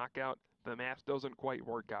Ball knockout. The math doesn't quite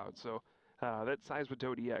work out. So that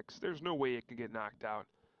Seismitoad EX, there's no way it can get knocked out.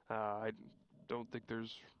 I don't think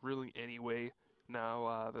there's really any way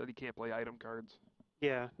now that he can't play item cards.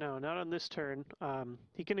 Yeah, no, not on this turn.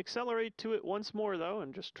 He can accelerate to it once more, though,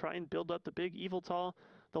 and just try and build up the big Yveltal.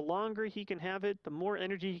 The longer he can have it, the more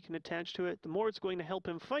energy he can attach to it, the more it's going to help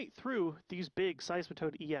him fight through these big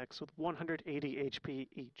Seismitoad EX with 180 HP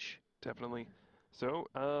each. Definitely. So,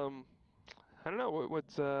 I don't know.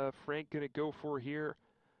 What's Frank going to go for here?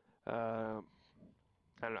 I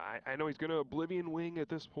don't know. I know he's going to Oblivion Wing at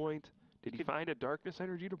this point. Did he find a Darkness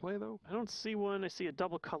Energy to play, though? I don't see one. I see a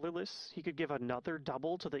double colorless. He could give another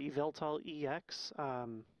double to the Yveltal EX.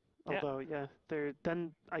 Although, yeah,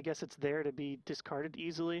 then I guess it's there to be discarded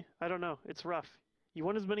easily. I don't know. It's rough. You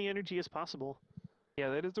want as many energy as possible. Yeah,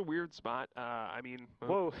 that is a weird spot.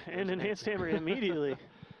 Whoa, and Enhanced Hammer immediately.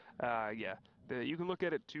 Yeah. You can look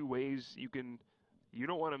at it two ways. You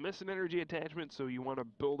don't want to miss an energy attachment, so you want to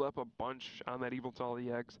build up a bunch on that Yveltal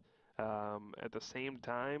EX. At the same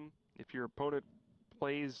time, if your opponent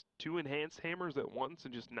plays two Enhanced Hammers at once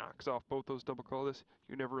and just knocks off both those double colorless,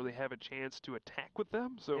 you never really have a chance to attack with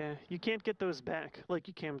them. So yeah, you can't get those back like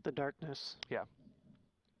you can with the Darkness. Yeah.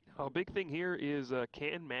 A big thing here is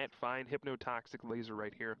can Matt find Hypnotoxic Laser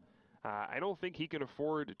right here? I don't think he can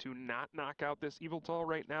afford to not knock out this Yveltal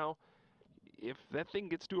right now. If that thing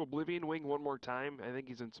gets to Oblivion Wing one more time, I think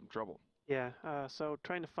he's in some trouble. Yeah, so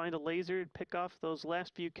trying to find a laser and pick off those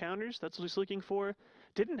last few counters, that's what he's looking for.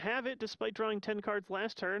 Didn't have it despite drawing 10 cards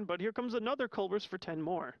last turn, but here comes another Culver's for 10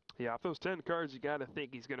 more. Yeah, off those 10 cards, you got to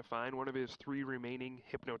think he's going to find one of his 3 remaining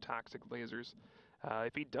Hypnotoxic Lasers.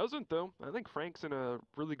 If he doesn't, though, I think Frank's in a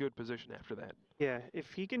really good position after that. Yeah,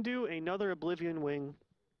 if he can do another Oblivion Wing,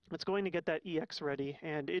 it's going to get that EX ready,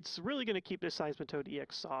 and it's really going to keep this Seismitoad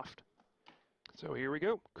EX soft. So here we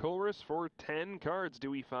go. Colress for 10 cards. Do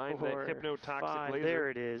we find that Hypnotoxic Laser? There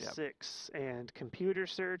it is, Yep. 6. And Computer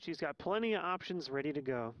Search, he's got plenty of options ready to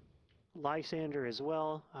go. Lysander as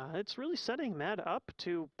well. It's really setting Matt up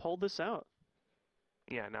to pull this out.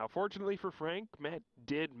 Yeah, now fortunately for Frank, Matt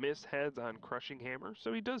did miss heads on Crushing Hammer,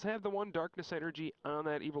 so he does have the one Darkness Energy on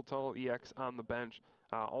that Yveltal EX on the bench.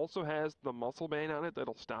 Also has the Muscle Band on it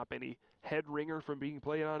that'll stop any head ringer from being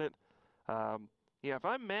played on it. Yeah, if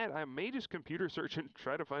I'm Matt, I may just Computer Search and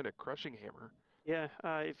try to find a Crushing Hammer. Yeah,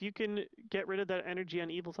 if you can get rid of that energy on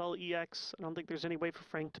Yveltal EX, I don't think there's any way for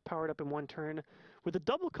Frank to power it up in one turn. With a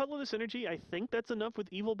double colorless energy, I think that's enough with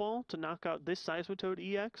Evil Ball to knock out this Seismitoad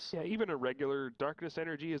EX. Yeah, even a regular Darkness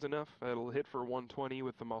Energy is enough. It'll hit for 120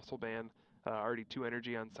 with the Muscle Band. Already 2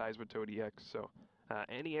 energy on Seismitoad EX, so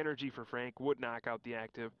any energy for Frank would knock out the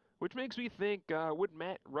active, which makes me think, would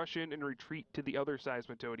Matt rush in and retreat to the other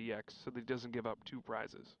Seismitoad EX so that he doesn't give up 2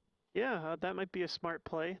 prizes? Yeah, that might be a smart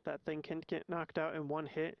play. That thing can get knocked out in one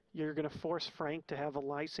hit. You're going to force Frank to have a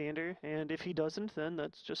Lysander, and if he doesn't, then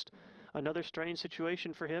that's just another strange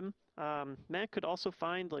situation for him. Matt could also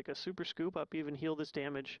find like a Super Scoop Up, even heal this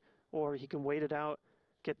damage, or he can wait it out,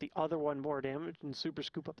 get the other one more damage, and Super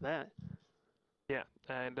Scoop Up that. Yeah,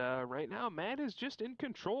 and right now Matt is just in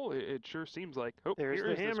control. It sure seems like. Oh, there's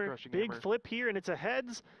the hammer. Big hammer. Flip here, and it's a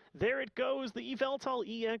heads. There it goes. The Yveltal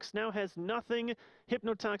EX now has nothing.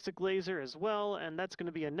 Hypnotoxic Laser as well, and that's going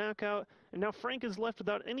to be a knockout. And now Frank is left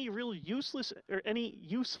without any real useless or any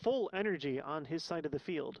useful energy on his side of the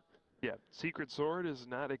field. Yeah, Secret Sword is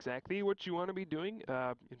not exactly what you want to be doing.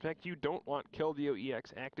 In fact, you don't want Keldeo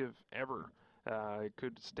EX active ever. It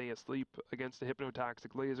could stay asleep against the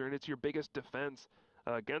Hypnotoxic Laser, and it's your biggest defense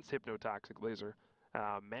against Hypnotoxic Laser.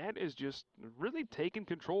 Matt is just really taking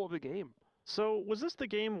control of the game. So, was this the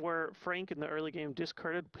game where Frank in the early game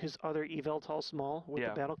discarded his other Eveltal Small with the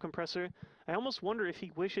Yeah. battle compressor? I almost wonder if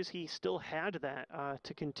he wishes he still had that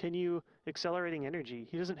to continue accelerating energy.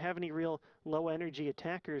 He doesn't have any real low energy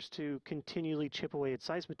attackers to continually chip away at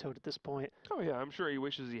Seismitoad at this point. Oh yeah, I'm sure he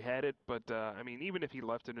wishes he had it, but I mean, even if he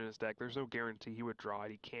left it in his deck, there's no guarantee he would draw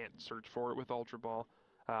it. He can't search for it with Ultra Ball.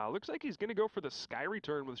 Looks like he's gonna go for the Sky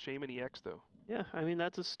Return with Shaman EX though. Yeah, I mean,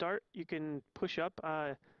 that's a start. You can push up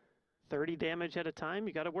 30 damage at a time.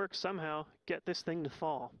 You got to work somehow, get this thing to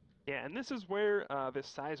fall. Yeah, and this is where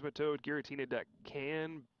this Seismitoad Giratina deck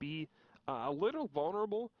can be a little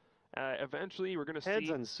vulnerable. Eventually, we're gonna Heads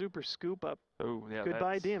see. on Super Scoop up. Oh yeah,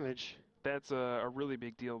 Goodbye damage. that's a really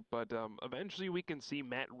big deal. But eventually, we can see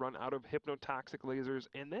Matt run out of hypnotoxic lasers,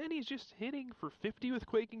 and then he's just hitting for 50 with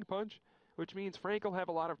Quaking Punch, which means Frank will have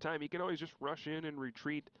a lot of time. He can always just rush in and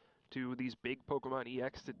retreat to these big Pokemon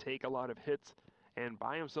EX to take a lot of hits and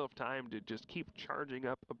buy himself time to just keep charging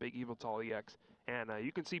up a big Eviltal EX. And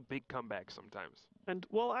you can see big comebacks sometimes. And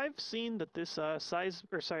while I've seen that this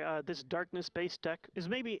this darkness-based deck is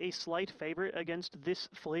maybe a slight favorite against this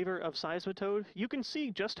flavor of Seismitoad, you can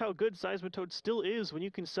see just how good Seismitoad still is when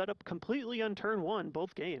you can set up completely on turn one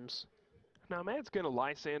both games. Now Matt's going to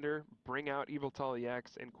Lysander, bring out Eviltal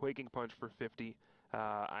EX, and Quaking Punch for 50.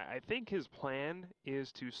 I think his plan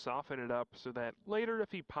is to soften it up so that later if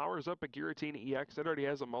he powers up a Giratina EX that already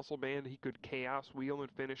has a Muscle Band, he could Chaos Wheel and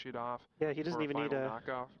finish it off. Yeah, he doesn't even need a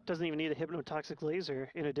knockoff. Doesn't even need a hypnotoxic laser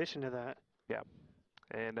in addition to that. Yeah.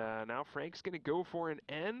 And now Frank's going to go for an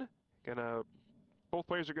N. Both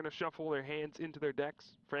players are going to shuffle their hands into their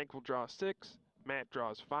decks. Frank will draw 6, Matt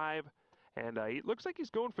draws 5. And it looks like he's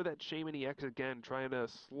going for that Shaman EX again, trying to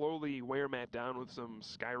slowly wear Matt down with some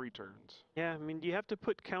Sky Returns. Yeah, I mean, you have to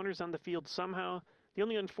put counters on the field somehow. The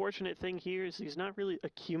only unfortunate thing here is he's not really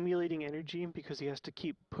accumulating energy because he has to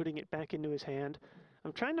keep putting it back into his hand.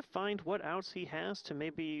 I'm trying to find what outs he has to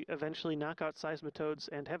maybe eventually knock out Seismitoads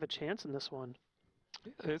and have a chance in this one.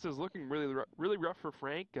 This is looking really rough for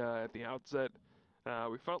Frank at the outset.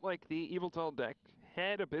 We felt like the Eviltal deck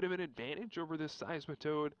had a bit of an advantage over this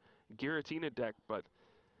Seismitoad Giratina deck, but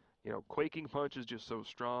you know, Quaking Punch is just so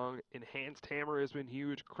strong. Enhanced Hammer has been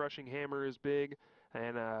huge. Crushing Hammer is big,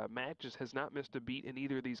 and Matt just has not missed a beat in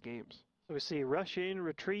either of these games. So we see Rush In,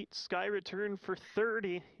 Retreat, Sky Return for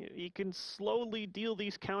 30. He can slowly deal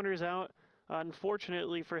these counters out.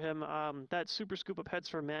 Unfortunately for him, that Super Scoop Up Heads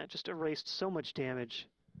for Matt just erased so much damage.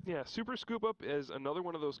 Yeah, Super Scoop Up is another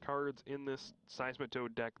one of those cards in this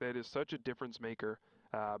Seismitoad deck that is such a difference maker.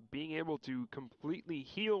 Being able to completely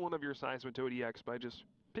heal one of your Seismitoad EX by just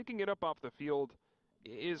picking it up off the field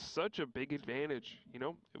is such a big advantage. You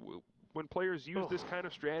know, when players use this kind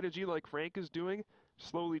of strategy like Frank is doing,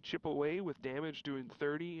 slowly chip away with damage doing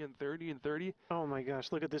 30 and 30 and 30. Oh my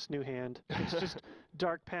gosh, look at this new hand. It's just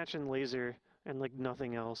Dark Patch and Laser and like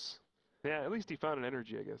nothing else. Yeah, at least he found an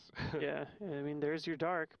energy, I guess. Yeah, I mean, there's your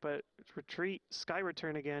Dark, but Retreat, Sky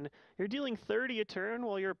Return again. You're dealing 30 a turn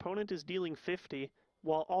while your opponent is dealing 50.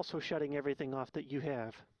 While also shutting everything off that you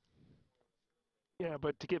have. Yeah,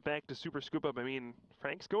 but to get back to Super Scoop Up, I mean,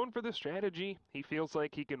 Frank's going for the strategy. He feels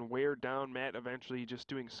like he can wear down Matt eventually just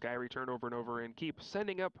doing Sky Return over and over and keep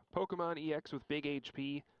sending up Pokemon EX with big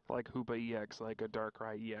HP, like Hoopa EX, like a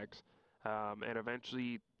Darkrai EX, and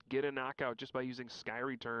eventually get a knockout just by using Sky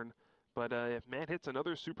Return. But if Matt hits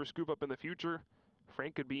another Super Scoop Up in the future,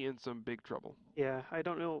 Frank could be in some big trouble. Yeah, I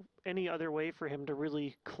don't know any other way for him to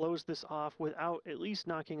really close this off without at least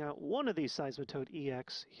knocking out one of these Seismitoad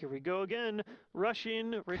EX. Here we go again. Rush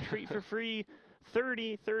In, Retreat for free.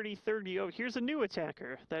 30, 30, 30. Oh, here's a new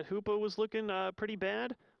attacker. That Hoopa was looking pretty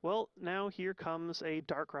bad. Well, now here comes a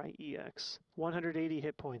Darkrai EX. 180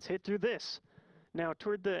 hit points. Hit through this. Now,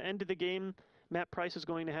 toward the end of the game, Matt Price is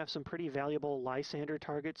going to have some pretty valuable Lysander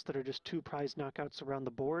targets that are just 2 prize knockouts around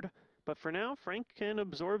the board. But for now, Frank can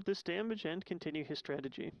absorb this damage and continue his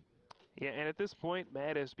strategy. Yeah, and at this point,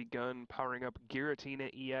 Matt has begun powering up Giratina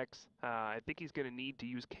EX. I think he's going to need to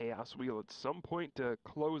use Chaos Wheel at some point to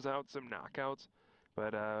close out some knockouts.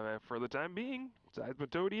 But for the time being,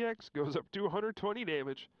 Seismitoad EX goes up to 120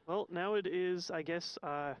 damage. Well, now it is, I guess,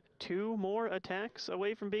 2 more attacks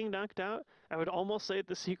away from being knocked out. I would almost say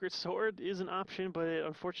the Secret Sword is an option, but it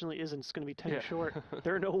unfortunately isn't. It's going to be 10 short.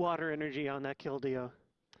 There are no water energy on that Keldeo.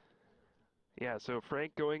 Yeah, so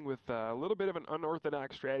Frank going with a little bit of an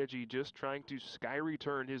unorthodox strategy, just trying to Sky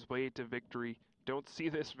Return his way to victory. Don't see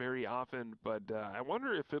this very often, but I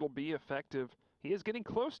wonder if it'll be effective. He is getting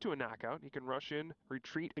close to a knockout. He can rush in,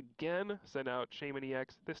 retreat again, send out Shaman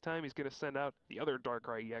EX. This time he's going to send out the other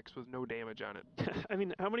Darkrai EX with no damage on it. I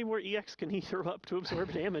mean, how many more EX can he throw up to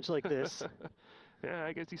absorb damage like this? Yeah,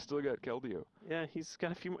 I guess he's still got Keldeo. Yeah, he's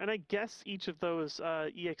got a few more. And I guess each of those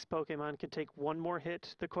EX Pokemon can take one more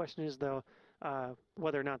hit. The question is, though,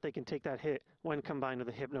 whether or not they can take that hit when combined with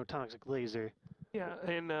a Hypnotoxic Laser. Yeah,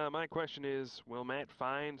 and my question is, will Matt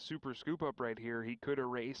find Super Scoop Up right here? He could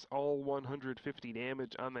erase all 150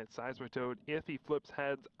 damage on that Seismitoad if he flips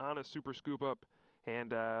heads on a Super Scoop Up,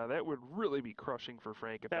 and that would really be crushing for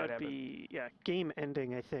Frank if that That would happened. be, yeah, game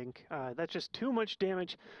ending, I think. That's just too much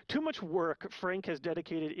damage, too much work Frank has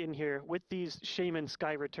dedicated in here with these Shaman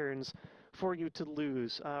Sky Returns for you to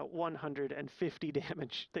lose 150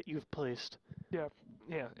 damage that you've placed. Yeah,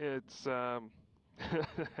 it's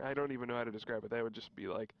I don't even know how to describe it. That would just be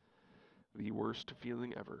like the worst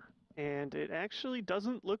feeling ever. And it actually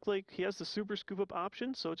doesn't look like he has the Super Scoop Up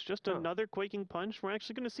option, so it's just another Quaking Punch. We're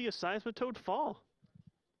actually going to see a Seismitoad fall.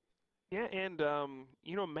 Yeah, and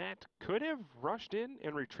Matt could have rushed in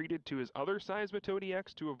and retreated to his other Seismitoad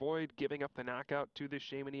EX to avoid giving up the knockout to this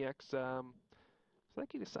Shaman EX. It's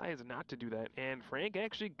like he decides not to do that, and Frank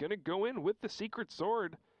actually gonna go in with the Secret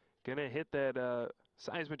Sword, gonna hit that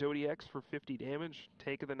Seismitoad EX for 50 damage,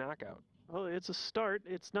 take the knockout. Well, it's a start.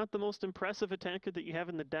 It's not the most impressive attacker that you have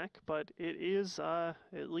in the deck, but it is at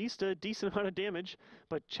least a decent amount of damage.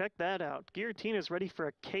 But check that out. Giratina's ready for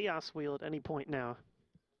a Chaos Wheel at any point now.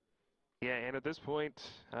 Yeah, and at this point,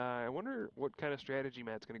 I wonder what kind of strategy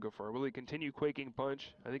Matt's going to go for. Will he continue Quaking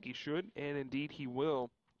Punch? I think he should, and indeed he will.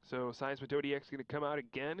 So Seismitoad EX is going to come out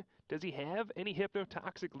again. Does he have any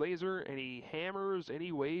Hypnotoxic Laser, any hammers,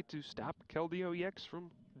 any way to stop Keldeo EX from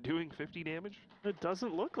doing 50 damage? It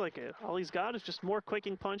doesn't look like it. All he's got is just more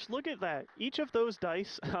Quaking Punch. Look at that. Each of those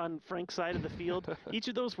dice on Frank's side of the field, each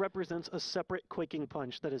of those represents a separate Quaking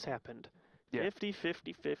Punch that has happened. Yeah. 50,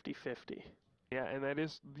 50, 50, 50. Yeah, and that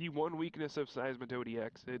is the one weakness of Seismitoad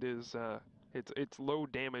EX. It is it's low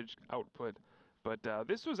damage output. But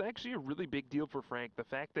this was actually a really big deal for Frank, the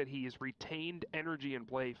fact that he has retained energy in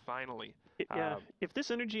play finally. Yeah, if this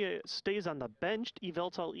energy stays on the benched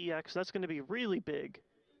Yveltal EX, that's going to be really big.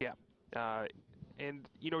 Yeah, and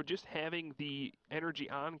just having the energy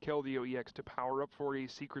on Keldeo EX to power up for a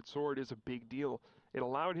Secret Sword is a big deal. It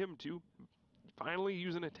allowed him to finally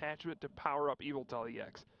use an attachment to power up Yveltal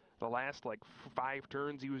EX. The last 5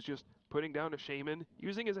 turns, he was just putting down a Shaman,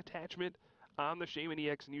 using his attachment on the Shaman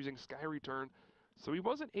EX and using Sky Return. So he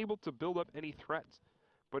wasn't able to build up any threats.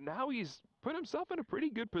 But now he's put himself in a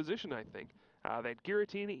pretty good position, I think. That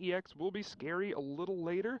Giratina EX will be scary a little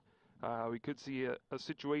later. We could see a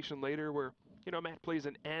situation later where, Matt plays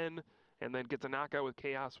an N and then gets a knockout with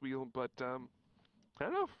Chaos Wheel. But, I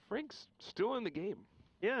don't know, Frank's still in the game.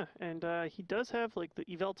 Yeah, and he does have the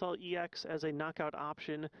Yveltal EX as a knockout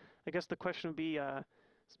option. I guess the question would be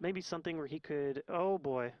maybe something where he could... Oh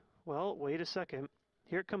boy. Well, wait a second.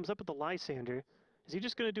 Here it comes up with the Lysander. Is he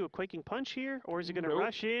just going to do a Quaking Punch here? Or is he going to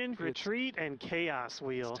rush in, retreat, and Chaos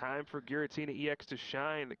Wheel? It's time for Giratina EX to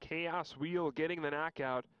shine. The Chaos Wheel getting the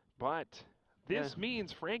knockout. But this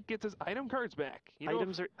means Frank gets his item cards back.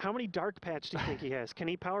 How many Dark Patch do you think he has? Can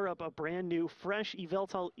he power up a brand new, fresh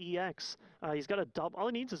Yveltal EX? He's got a double. All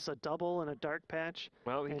he needs is a double and a Dark Patch.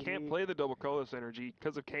 Well, he can't play the double colorless energy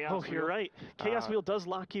because of Chaos Wheel. Oh, you're right. Chaos Wheel does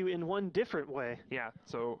lock you in one different way. Yeah,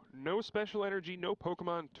 so no special energy, no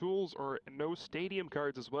Pokemon tools, or no Stadium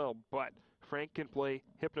cards as well. But Frank can play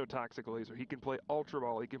Hypnotoxic Laser. He can play Ultra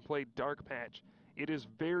Ball. He can play Dark Patch. It is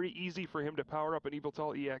very easy for him to power up an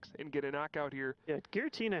Yveltal EX and get a knockout here. Yeah,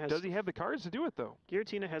 Giratina has... Does he have the cards to do it, though?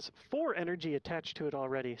 Giratina has 4 energy attached to it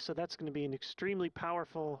already, so that's going to be an extremely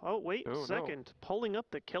powerful... Oh, wait a second. No. Pulling up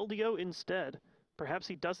the Keldeo instead. Perhaps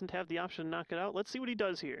he doesn't have the option to knock it out. Let's see what he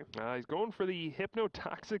does here. He's going for the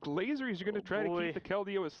Hypnotoxic Laser. He's going to try to keep the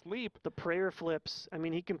Keldeo asleep. The prayer flips. I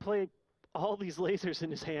mean, he can play all these lasers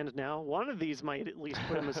in his hand now. One of these might at least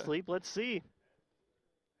put him asleep. Let's see.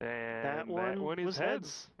 And that one is was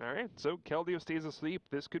heads. All right, so Keldeo stays asleep.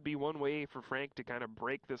 This could be one way for Frank to kind of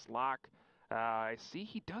break this lock. I see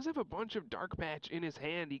he does have a bunch of Dark Patch in his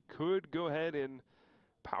hand. He could go ahead and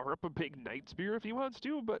power up a big Night Spear if he wants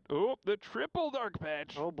to, but the triple Dark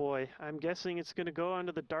Patch. Oh boy, I'm guessing it's going to go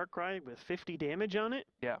onto the Darkrai with 50 damage on it.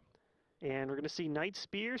 Yeah. And we're going to see Night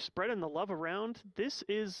Spear spreading the love around. This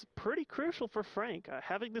is pretty crucial for Frank,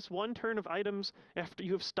 having this one turn of items after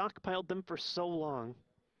you have stockpiled them for so long.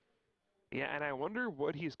 Yeah, and I wonder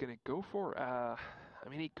what he's going to go for. I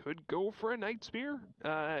mean, he could go for a Night Spear.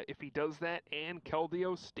 If he does that and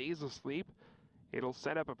Keldeo stays asleep, it'll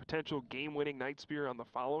set up a potential game-winning Night Spear on the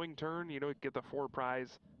following turn. Get the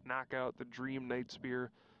 4-prize knockout, the Dream Night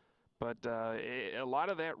Spear. But a lot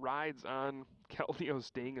of that rides on Keldeo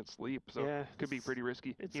staying asleep, so it could be pretty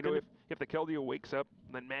risky. If the Keldeo wakes up,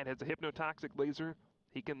 then Matt has a Hypnotoxic Laser,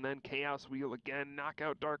 He can then Chaos Wheel again, knock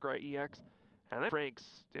out Darkrai EX, and then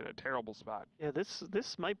Frank's in a terrible spot. Yeah,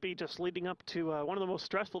 this might be just leading up to one of the most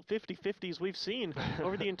stressful 50-50s we've seen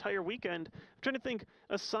over the entire weekend. I'm trying to think,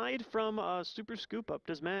 aside from Super Scoop Up,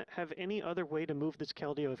 does Matt have any other way to move this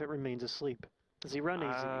Keldeo if it remains asleep? Does he run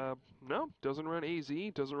AZ? No, doesn't run AZ,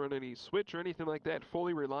 doesn't run any Switch or anything like that.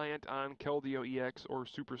 Fully reliant on Keldeo EX or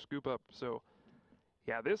Super Scoop Up. So,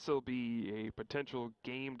 yeah, this will be a potential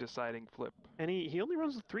game-deciding flip. And he only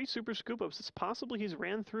runs with 3 Super Scoop Ups. It's possible he's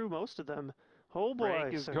ran through most of them. Oh boy.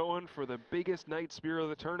 Frank is going for the biggest Night Spear of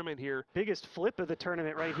the tournament here. Biggest flip of the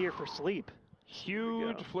tournament right here for sleep.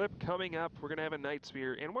 Huge flip coming up. We're going to have a Night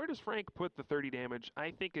Spear. And where does Frank put the 30 damage?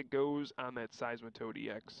 I think it goes on that Seismitoad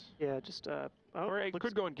EX. Yeah, just... or it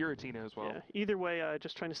could go on Giratina as well. Yeah, either way,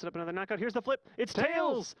 just trying to set up another knockout. Here's the flip. It's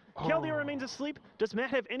Tails! Keldeo remains asleep. Does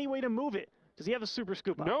Matt have any way to move it? Does he have a Super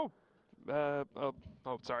Scoop Up? No.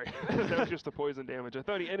 Sorry. That was just the poison damage. I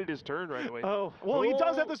thought he ended his turn right away. Oh, well, he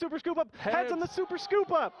does have the Super Scoop Up. Heads on the Super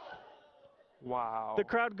Scoop Up. Wow. The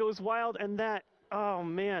crowd goes wild, and that, oh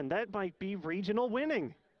man, that might be regional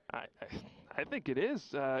winning. I think it is.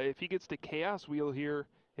 If he gets to Chaos Wheel here,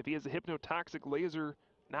 if he has a Hypnotoxic Laser,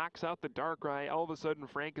 knocks out the Darkrai, all of a sudden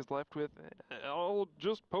Frank is left with all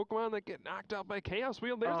just Pokemon that get knocked out by Chaos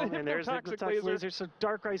Wheel. There's the Hypnotoxic Laser. So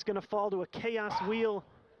Darkrai's going to fall to a Chaos Wheel.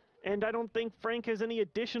 And I don't think Frank has any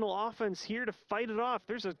additional offense here to fight it off.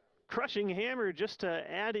 There's a Crushing Hammer just to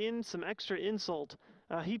add in some extra insult.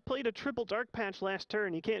 He played a triple Dark Patch last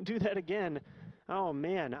turn. He can't do that again. Oh,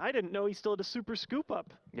 man. I didn't know he still had a Super Scoop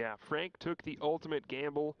Up. Yeah, Frank took the ultimate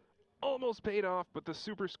gamble. Almost paid off, but the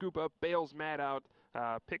Super Scoop Up bails Matt out,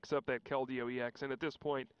 picks up that Keldeo EX, and at this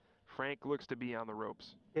point, Frank looks to be on the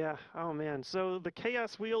ropes. Yeah, oh man. So the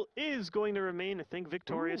Chaos Wheel is going to remain, I think,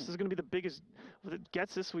 victorious. This is going to be the biggest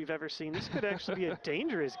Getsis we've ever seen. This could actually be a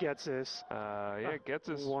dangerous Getsis. Yeah,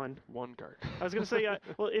 Getsis one card. I was going to say,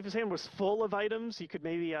 well, if his hand was full of items, he could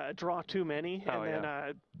maybe draw too many and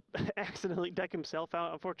then accidentally deck himself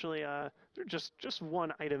out. Unfortunately, there's just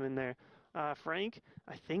one item in there. Frank,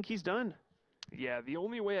 I think he's done. Yeah, the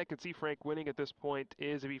only way I could see Frank winning at this point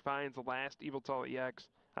is if he finds the last Yveltal EX,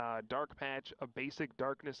 Dark Patch, a basic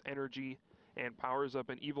Darkness Energy, and powers up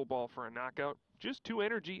an Evil Ball for a knockout. Just 2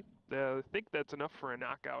 energy. I think that's enough for a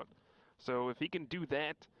knockout. So if he can do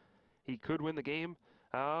that, he could win the game.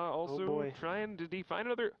 Also, did he find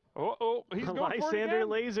another? He's going for it again.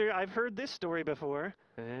 Laser. I've heard this story before.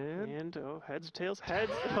 And heads, tails,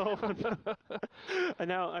 heads. And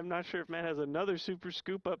now I'm not sure if Matt has another Super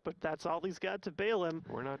Scoop Up, but that's all he's got to bail him.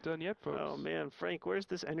 We're not done yet, folks. Oh man, Frank, where's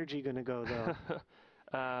this energy gonna go though?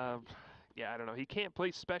 Yeah, I don't know. He can't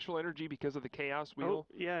play Special Energy because of the Chaos Wheel.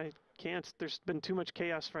 Oh, yeah, he can't. There's been too much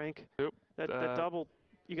chaos, Frank. Nope. That double,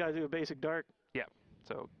 you gotta do a basic Dark. Yeah.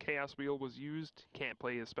 So Chaos Wheel was used. Can't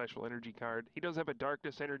play his Special Energy card. He does have a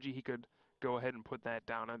Darkness Energy. He could go ahead and put that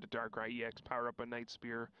down onto Darkrai EX, power up a Night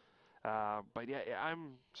Spear. But yeah,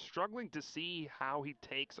 I'm struggling to see how he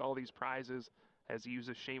takes all these prizes as he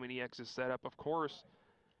uses Shaman EX's setup. Of course,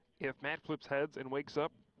 if Matt flips heads and wakes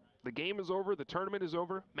up, the game is over, the tournament is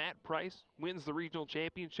over. Matt Price wins the regional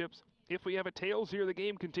championships. If we have a tails here, the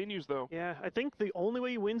game continues, though. Yeah, I think the only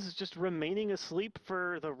way he wins is just remaining asleep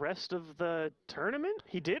for the rest of the tournament.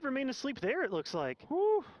 He did remain asleep there, it looks like.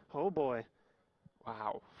 Whew. Oh, boy.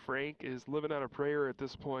 Wow, Frank is living on a prayer at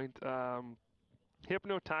this point.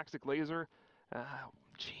 Hypnotoxic Laser.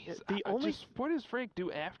 Jeez. What does Frank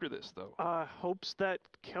do after this, though? Hopes that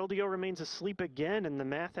Keldeo remains asleep again and the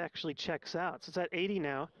math actually checks out. So it's at 80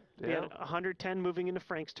 now. Yeah. We had 110 moving into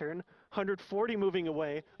Frank's turn, 140 moving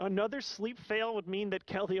away. Another sleep fail would mean that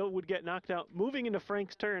Keldeo would get knocked out moving into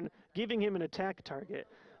Frank's turn, giving him an attack target.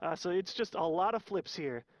 So it's just a lot of flips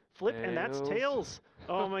here. Flip, and that's tails.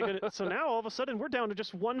 Oh my goodness. So now all of a sudden we're down to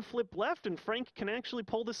just 1 flip left and Frank can actually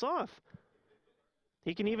pull this off.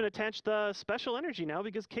 He can even attach the Special Energy now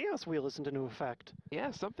because Chaos Wheel isn't into effect.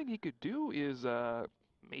 Yeah, something he could do is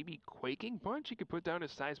maybe Quaking Punch. He could put down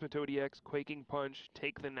his Seismitoad EX, Quaking Punch,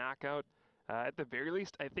 take the knockout. At the very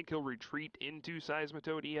least, I think he'll retreat into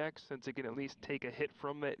Seismitoad EX since it can at least take a hit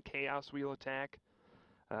from that Chaos Wheel attack.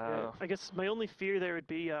 Yeah, I guess my only fear there would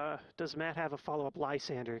be, does Matt have a follow-up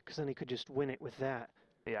Lysander? Because then he could just win it with that.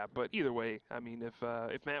 Yeah, but either way, I mean,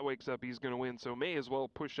 if Matt wakes up, he's going to win. So may as well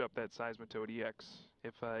push up that Seismitoad EX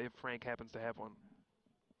if Frank happens to have one.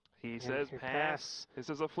 He says pass. This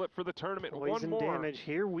is a flip for the tournament. Poison one more damage.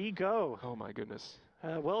 Here we go. Oh my goodness.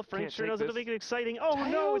 Well, Frank sure knows how to make it exciting. Oh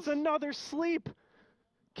no, it's another sleep.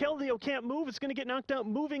 Keldeo can't move. It's going to get knocked out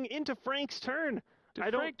moving into Frank's turn.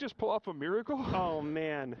 Did Frank just pull off a miracle? Oh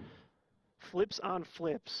man. Flips on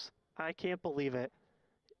flips. I can't believe it.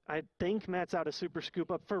 I think Matt's out of Super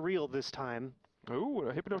Scoop Up for real this time. Ooh,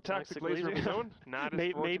 a hypnotoxic laser of his own. Not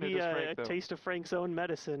as fortunate Maybe as Frank, a though. taste of Frank's own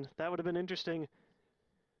medicine. That would have been interesting.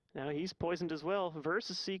 Now he's poisoned as well.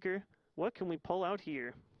 Versus Seeker. What can we pull out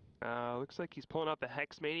here? Looks like he's pulling out the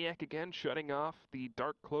Hex Maniac again, shutting off the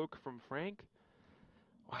Dark Cloak from Frank.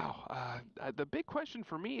 Wow. The big question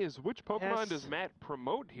for me is which Pokemon does Matt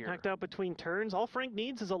promote here? Knocked out between turns. All Frank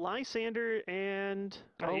needs is a Lysander and...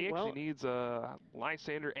 He actually needs a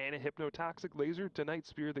Lysander and a Hypnotoxic Laser to Night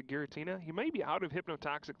Spear the Giratina. He may be out of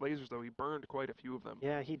Hypnotoxic Lasers, though. He burned quite a few of them.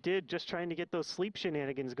 Yeah, he did, just trying to get those sleep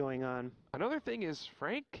shenanigans going on. Another thing is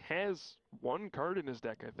Frank has one card in his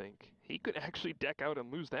deck, I think. He could actually deck out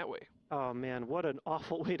and lose that way. Oh, man, what an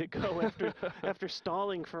awful way to go after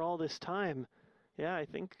stalling for all this time. Yeah, I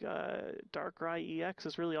think Darkrai EX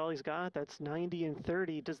is really all he's got. That's 90 and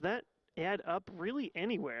 30. Does that add up really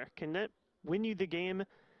anywhere? Can that win you the game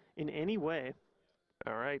in any way?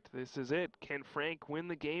 All right, this is it. Can Frank win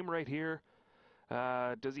the game right here?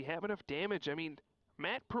 Does he have enough damage? I mean,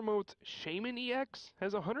 Matt promotes Shaman EX,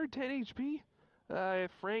 has 110 HP.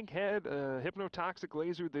 If Frank had a Hypnotoxic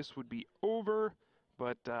Laser, this would be over.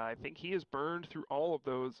 But I think he has burned through all of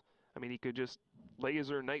those. I mean, he could just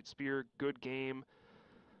Laser, Night Spear, good game.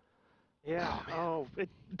 Yeah,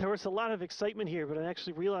 there was a lot of excitement here, but I'm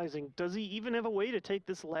actually realizing, does he even have a way to take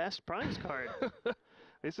this last prize card?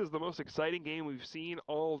 This is the most exciting game we've seen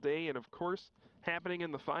all day, and of course, happening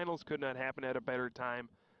in the finals could not happen at a better time.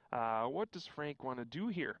 What does Frank want to do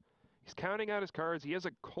here? He's counting out his cards. He has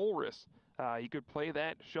a Colress. He could play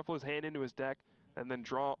that, shuffle his hand into his deck, and then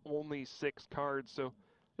draw only 6 cards, so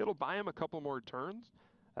it'll buy him a couple more turns.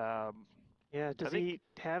 Yeah, does he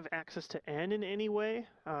have access to N in any way?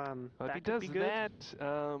 If he does that,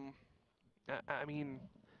 I mean,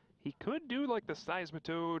 he could do like the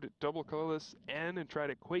Seismitoad, double colorless N and try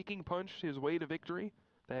to Quaking Punch his way to victory.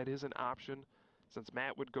 That is an option, since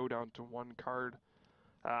Matt would go down to 1 card.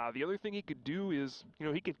 The other thing he could do is,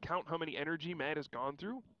 he could count how many energy Matt has gone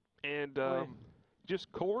through, and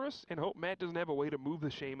just Chorus and hope Matt doesn't have a way to move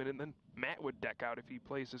the Shaman, and then Matt would deck out if he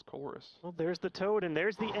plays his Chorus. Well, there's the Toad, and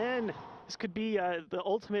there's the N. This could be the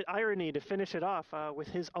ultimate irony to finish it off with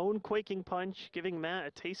his own Quaking Punch, giving Matt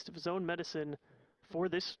a taste of his own medicine for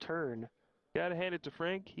this turn. Gotta hand it to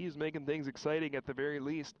Frank. He's making things exciting at the very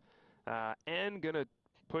least. N gonna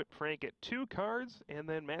put Frank at 2 cards, and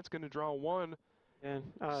then Matt's gonna draw 1. And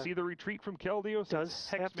see the retreat from Keldeo. Does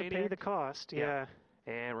have to pay the cost, yeah.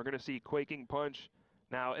 And we're going to see Quaking Punch.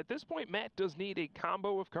 Now, at this point, Matt does need a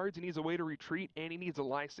combo of cards. He needs a way to retreat, and he needs a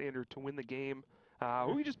Lysander to win the game.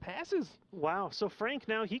 He just passes. Wow, so Frank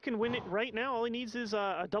now, he can win it right now. All he needs is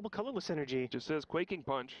a double colorless energy. Just says Quaking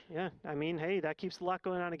Punch. Yeah, I mean, hey, that keeps a lot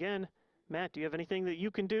going on again. Matt, do you have anything that you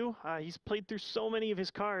can do? He's played through so many of his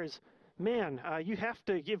cards. Man, you have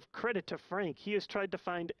to give credit to Frank. He has tried to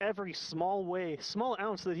find every small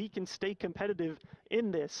ounce that he can stay competitive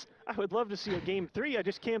in this. I would love to see a Game 3. I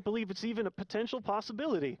just can't believe it's even a potential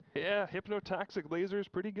possibility. Yeah, Hypnotoxic Laser is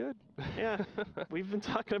pretty good. Yeah, we've been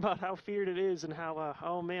talking about how feared it is and how,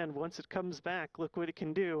 oh man, once it comes back, look what it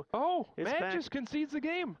can do. Oh, Matt just concedes the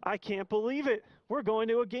game. I can't believe it. We're going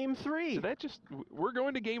to a Game 3. So we're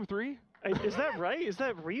going to Game 3? Is that right? Is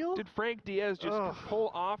that real? Did Frank Diaz just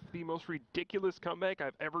pull off the most ridiculous comeback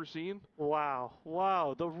I've ever seen?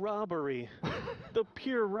 Wow, the robbery. The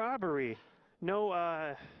pure robbery.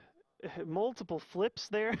 No, multiple flips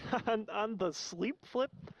there on the sleep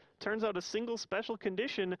flip. Turns out a single special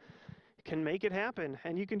condition can make it happen,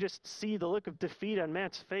 and you can just see the look of defeat on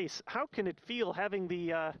Matt's face. How can it feel having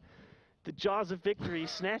the jaws of victory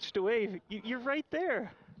snatched away? You're right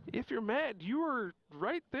there. If you're Matt, you are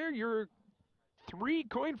right there. You're 3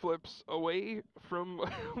 coin flips away from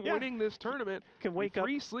winning this tournament. Can wake up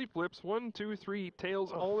 3 sleep flips, 1, 2, 3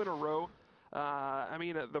 tails all in a row. I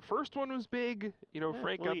mean, the first one was big.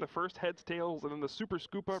 Frank got the first heads tails, and then the super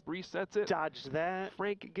scoop up resets it. Dodged that.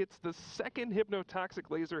 Frank gets the second Hypnotoxic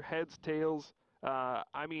Laser heads tails.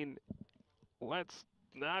 I mean, let's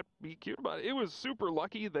not be cute about it. It was super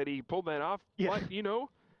lucky that he pulled that off. Yeah. But,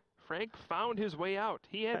 Frank found his way out.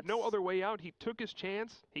 He had no other way out. He took his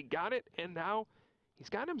chance. He got it, and now he's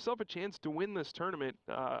got himself a chance to win this tournament.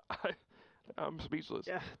 I'm speechless.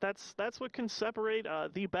 Yeah, that's what can separate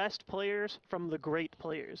the best players from the great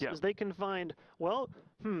players. Yeah. Is they can find,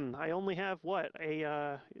 I only have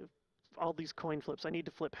all these coin flips. I need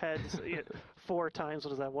to flip heads 4 times.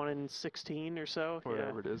 What is that, 1 in 16 or so?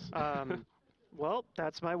 Whatever it is. Well,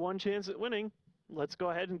 that's my one chance at winning. Let's go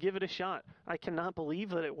ahead and give it a shot. I cannot believe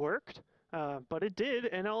that it worked, but it did,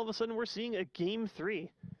 and all of a sudden we're seeing a Game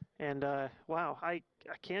 3. And, wow, I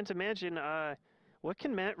can't imagine what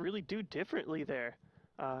can Matt really do differently there.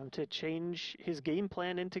 to change his game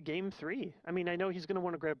plan into Game 3. I mean, I know he's going to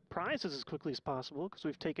want to grab prizes as quickly as possible because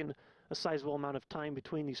we've taken a sizable amount of time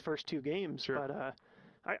between these first two games, Sure. but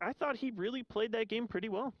I thought he really played that game pretty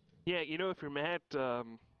well. Yeah, if you're Matt,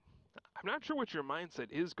 I'm not sure what your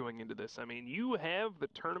mindset is going into this. I mean, you have the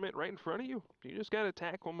tournament right in front of you. You just got to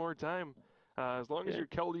attack one more time. As long as your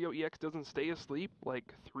Keldeo EX doesn't stay asleep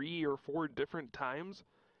like 3 or 4 different times,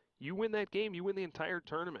 you win that game. You win the entire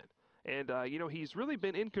tournament. And, he's really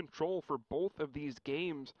been in control for both of these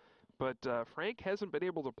games, but Frank hasn't been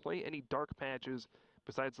able to play any dark patches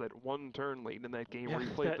besides that one turn late in that game where he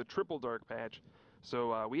played the triple dark patch.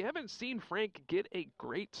 So we haven't seen Frank get a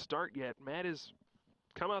great start yet. Matt has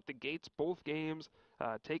come out the gates both games,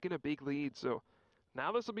 taking a big lead. So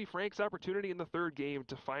now this will be Frank's opportunity in the third game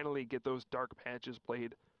to finally get those dark patches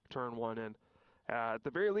played turn 1 in. At the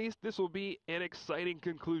very least, this will be an exciting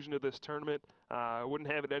conclusion to this tournament. I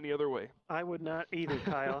wouldn't have it any other way. I would not either,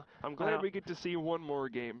 Kyle. I'm glad we get to see one more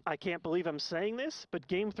game. I can't believe I'm saying this, but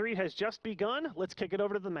Game 3 has just begun. Let's kick it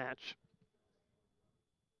over to the match.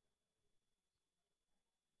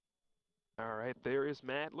 All right, there is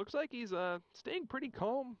Matt. Looks like he's staying pretty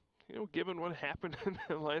calm, given what happened in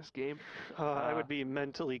the last game. I would be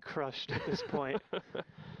mentally crushed at this point.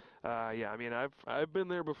 Yeah, I mean, I've been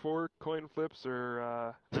there before. Coin flips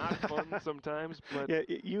are not fun sometimes, but yeah,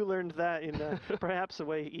 you learned that in perhaps a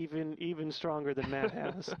way even stronger than Matt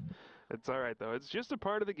has. It's all right though. It's just a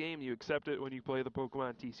part of the game. You accept it when you play the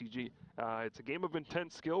Pokemon TCG. It's a game of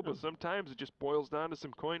intense skill, but sometimes it just boils down to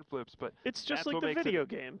some coin flips. But it's just like the video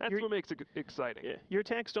game. That's what makes it exciting. Yeah, your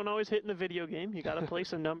attacks don't always hit in the video game. You got to play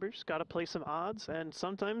some numbers, got to play some odds, and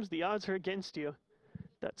sometimes the odds are against you.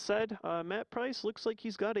 That said, Matt Price looks like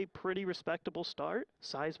he's got a pretty respectable start.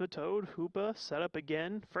 Seismitoad, Hoopa, set up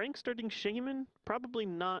again. Frank starting Shaman, probably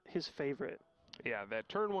not his favorite. Yeah, that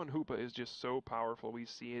turn 1 Hoopa is just so powerful. We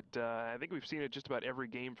see it, I think we've seen it just about every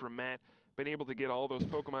game from Matt. Been able to get all those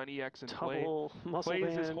Pokemon EX in play.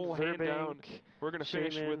 Plays his whole hand down. We're going to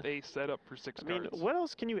finish with a setup for 6 cards. I mean, what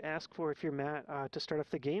else can you ask for if you're Matt to start off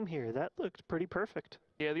the game here? That looked pretty perfect.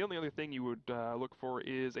 Yeah, the only other thing you would look for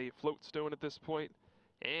is a Float Stone at this point.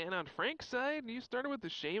 And on Frank's side, you started with the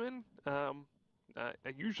Shaman. I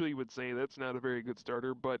usually would say that's not a very good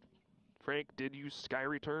starter, but Frank did use Sky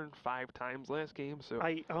Return 5 times last game, so...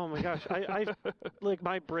 Oh my gosh, I like,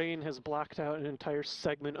 my brain has blocked out an entire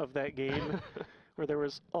segment of that game where there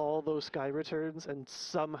was all those Sky Returns, and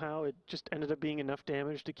somehow it just ended up being enough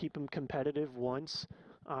damage to keep him competitive once.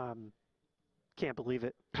 Can't believe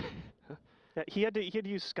it. He had to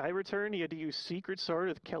use Sky Return. He had to use Secret Sword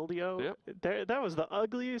with Keldeo. Yep. That was the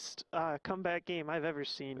ugliest comeback game I've ever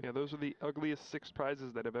seen. Yeah, those are the ugliest 6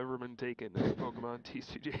 prizes that have ever been taken in Pokemon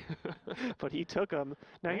TCG. But he took them.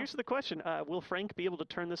 Now here's the question: will Frank be able to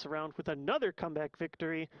turn this around with another comeback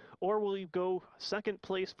victory, or will he go second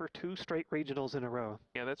place for 2 straight regionals in a row?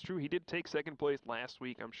 Yeah, that's true. He did take second place last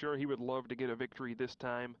week. I'm sure he would love to get a victory this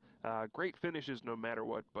time. Great finishes no matter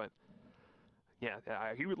what, but. Yeah,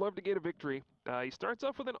 he would love to get a victory. He starts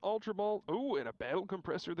off with an Ultra Ball. Ooh, and a Battle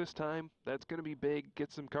Compressor this time. That's going to be big.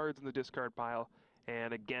 Get some cards in the discard pile.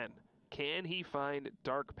 And again, can he find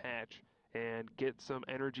Dark Patch and get some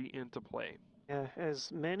energy into play? Yeah,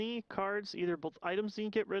 as many cards, either both items he can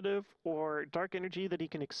get rid of or Dark Energy that he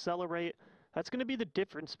can accelerate. That's going to be the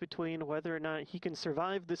difference between whether or not he can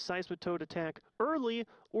survive this Seismitoad attack early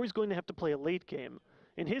or he's going to have to play a late game.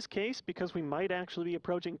 In his case, because we might actually be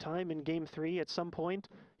approaching time in Game 3 at some point,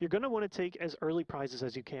 you're going to want to take as early prizes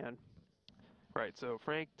as you can. Right, so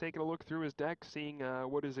Frank taking a look through his deck, seeing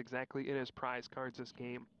what is exactly in his prize cards this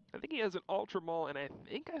game. I think he has an Ultra Ball, and I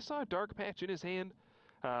think I saw a Dark Patch in his hand.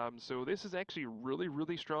 So this is actually a really,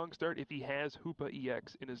 really strong start if he has Hoopa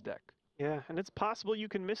EX in his deck. Yeah, and it's possible you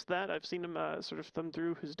can miss that. I've seen him sort of thumb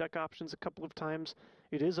through his deck options a couple of times.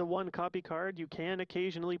 It is a 1-copy card. You can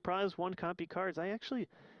occasionally prize 1-copy cards. I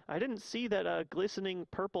didn't see that glistening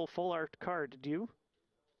purple full art card. Did you?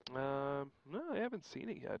 No, I haven't seen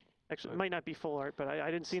it yet. Actually, it might not be full art, but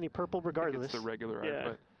I didn't see any purple regardless. It's the regular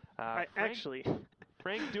art, but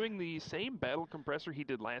Frank doing the same Battle Compressor he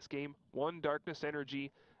did last game. 1 Darkness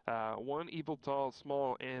Energy, 1 Eviltal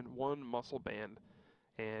Small, and 1 Muscle Band.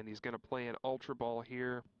 And he's going to play an Ultra Ball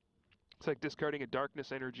here. It's like discarding a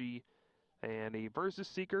Darkness Energy and a Versus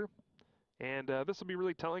Seeker. And this will be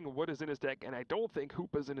really telling what is in his deck. And I don't think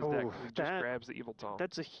Hoopa's in his deck. He just grabs the Eviltal.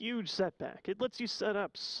 That's a huge setback. It lets you set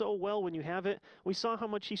up so well when you have it. We saw how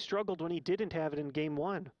much he struggled when he didn't have it in Game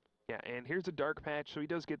 1. Yeah, and here's a Dark Patch, so he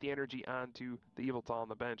does get the energy onto the Eviltal on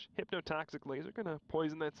the bench. Hypnotoxic Laser, going to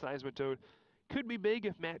poison that Seismitoad. Could be big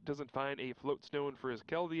if Matt doesn't find a Float Stone for his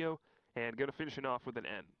Keldeo. And going to finish it off with an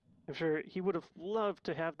N. I'm sure he would have loved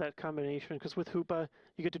to have that combination, because with Hoopa,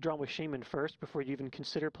 you get to draw with Shaman first before you even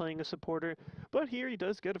consider playing a supporter. But here he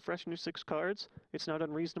does get a fresh new 6 cards. It's not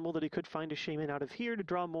unreasonable that he could find a Shaman out of here to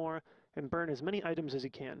draw more and burn as many items as he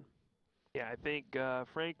can. Yeah, I think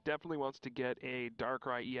Frank definitely wants to get a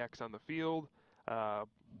Darkrai EX on the field.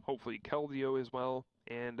 Hopefully Keldeo as well.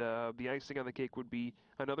 And the icing on the cake would be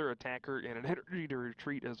another attacker and an energy to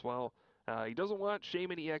retreat as well. He doesn't want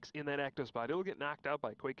Shaman EX in that active spot. He'll get knocked out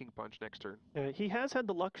by Quaking Punch next turn. He has had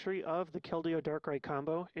the luxury of the Keldeo Darkrai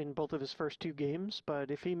combo in both of his first 2 games, but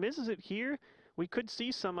if he misses it here, we could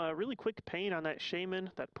see some really quick pain on that Shaman.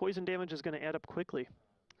 That poison damage is going to add up quickly.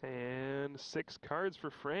 And 6 cards for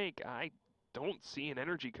Frank. I don't see an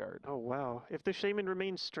energy card. Oh, wow. If the Shaman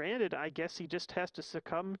remains stranded, I guess he just has to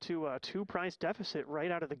succumb to a 2-prize deficit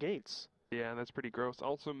right out of the gates. Yeah, that's pretty gross.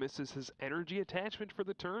 Also misses his energy attachment for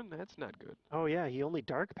the turn. That's not good. Oh, yeah, he only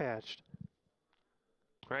Dark Patched.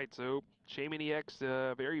 Right, so Shaman EX,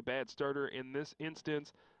 very bad starter in this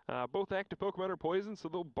instance. Both active Pokemon are poisoned, so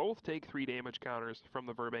they'll both take 3 damage counters from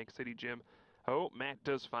the Burbank City Gym. Oh, Matt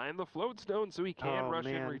does find the Float Stone, so he can rush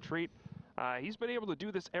in and retreat. He's been able to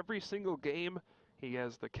do this every single game. He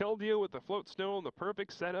has the Keldeo with the Float Stone, the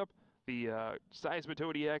perfect setup, the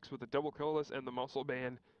Seismitoad EX with the double colorless and the Muscle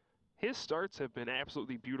Band. His starts have been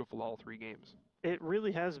absolutely beautiful all 3 games. It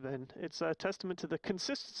really has been. It's a testament to the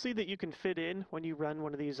consistency that you can fit in when you run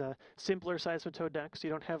one of these simpler Seismitoad decks. You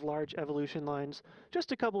don't have large evolution lines,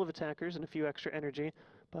 just a couple of attackers and a few extra energy.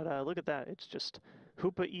 But look at that. It's just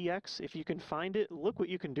Hoopa EX. If you can find it, look what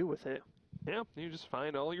you can do with it. Yeah, you just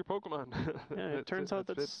find all your Pokemon. Yeah, it turns out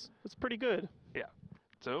that's pretty good. Yeah.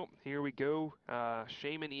 So here we go.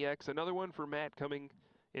 Shaman EX, another one for Matt coming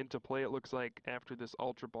into play, it looks like, after this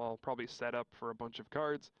Ultra Ball, probably set up for a bunch of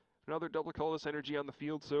cards. Another double colorless energy on the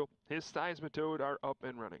field, so his Seismitoad are up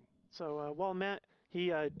and running. So while Matt,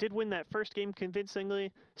 he did win that first game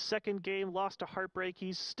convincingly, second game lost to Heartbreak,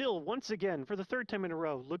 he's still, once again, for the 3rd time in a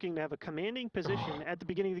row, looking to have a commanding position at the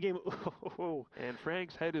beginning of the game. And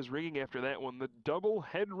Frank's head is ringing after that one. The double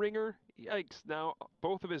head ringer, yikes. Now,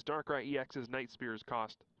 both of his Darkrai EX's Night Spears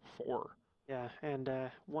cost 4. Yeah, and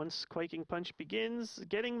once Quaking Punch begins,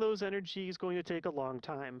 getting those energy is going to take a long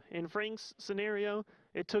time. In Frank's scenario,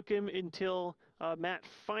 it took him until Matt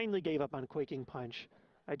finally gave up on Quaking Punch.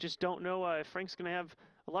 I just don't know if Frank's going to have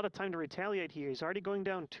a lot of time to retaliate here. He's already going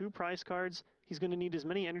down 2 prize cards. He's going to need as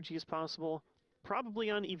many energy as possible, probably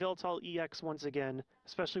on Yveltal EX once again,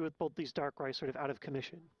 especially with both these Darkrai sort of out of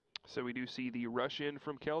commission. So we do see the rush in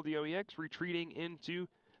from Keldeo EX retreating into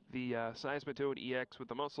the Seismitoad EX with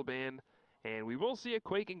the Muscle Band. And we will see a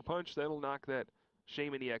Quaking Punch that'll knock that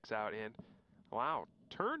Shaman EX out. And wow,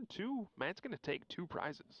 turn 2, Matt's going to take 2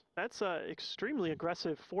 prizes. That's extremely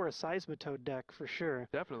aggressive for a Seismitoad deck for sure.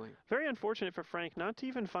 Definitely. Very unfortunate for Frank not to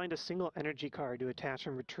even find a single energy card to attach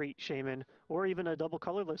and retreat Shaman, or even a double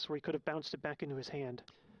colorless where he could have bounced it back into his hand.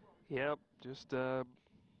 Yep, just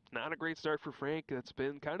not a great start for Frank. That's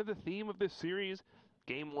been kind of the theme of this series.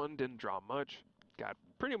 Game 1 didn't draw much, got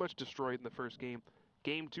pretty much destroyed in the first game.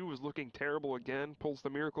 Game 2 was looking terrible again, pulls the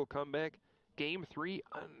miracle comeback. Game 3,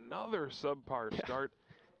 another subpar start.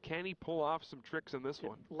 Can he pull off some tricks in this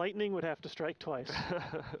one? Lightning would have to strike twice.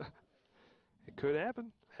 It could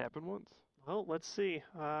happen. Happen once. Well, let's see.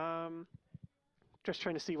 Just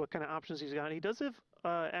trying to see what kind of options he's got. He does have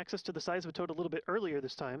access to the Seismitoad a little bit earlier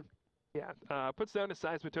this time. Yeah, puts down his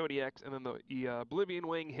Seismitoad EX, and then the Oblivion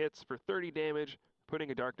Wing hits for 30 damage, putting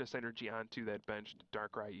a Darkness Energy onto that benched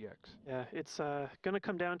Darkrai EX. Yeah, it's going to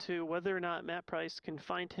come down to whether or not Matt Price can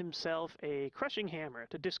find himself a Crushing Hammer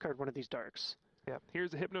to discard one of these Darks. Yeah,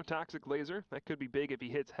 here's a Hypnotoxic Laser. That could be big if he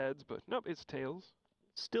hits heads, but nope, it's tails.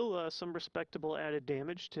 Still some respectable added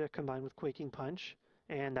damage to combine with Quaking Punch,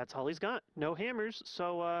 and that's all he's got. No hammers,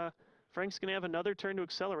 so Frank's going to have another turn to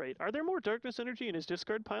accelerate. Are there more Darkness Energy in his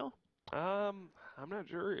discard pile? I'm not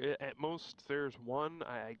sure. At most, there's one.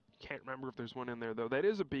 I can't remember if there's one in there, though. That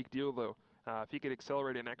is a big deal, though. If he could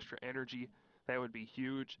accelerate an extra energy, that would be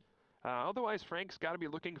huge. Otherwise, Frank's got to be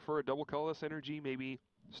looking for a double colorless energy, maybe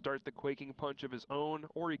start the Quaking Punch of his own,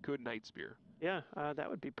 or he could Night Spear. Yeah, that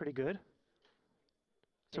would be pretty good.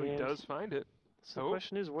 So he does find it. So the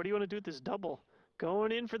question is, what do you want to do with this double?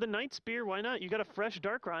 Going in for the Night Spear, why not? You got a fresh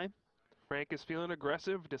Darkrai. Frank is feeling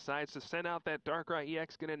aggressive, decides to send out that Darkrai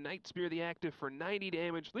EX, gonna Night Spear the active for 90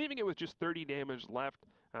 damage, leaving it with just 30 damage left,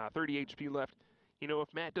 30 HP left. You know, if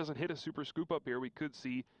Matt doesn't hit a Super Scoop up here, we could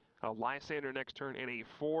see a Lysander next turn and a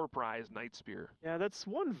 4-prize Night Spear. Yeah, that's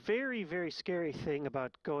one very, very scary thing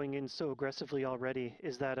about going in so aggressively already,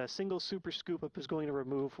 is that a single Super Scoop up is going to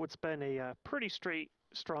remove what's been a pretty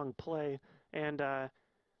strong play. And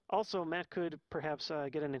Also, Matt could perhaps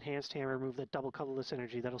get an enhanced hammer, remove that double colorless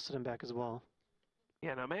energy. That'll set him back as well.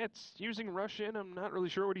 Yeah, now Matt's using Rush In. I'm not really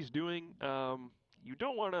sure what he's doing. You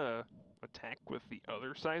don't want to attack with the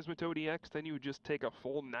other Seismitoad EX, then you would just take a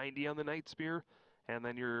full 90 on the Night Spear, and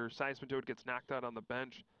then your Seismitoad gets knocked out on the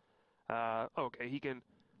bench. Okay, he can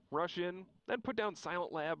rush in, then put down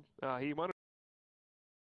Silent Lab. He wanted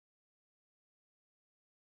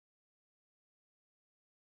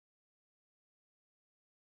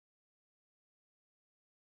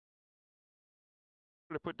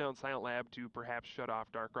to put down Silent Lab to perhaps shut off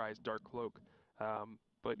Darkrai's Dark Cloak.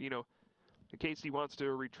 But, you know, in case he wants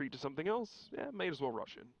to retreat to something else, yeah, may as well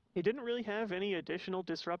rush in. He didn't really have any additional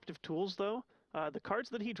disruptive tools, though. The cards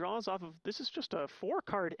that he draws off of, this is just a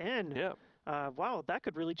 4-card N. Yeah. Wow, that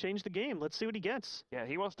could really change the game. Let's see what he gets. Yeah,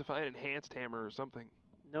 he wants to find Enhanced Hammer or something.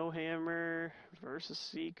 No Hammer, Versus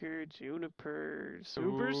Seeker, Juniper,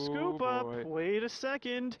 Super Scoop Up. Boy. Wait a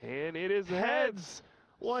second. And it is Heads.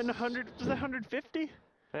 100, was that 150?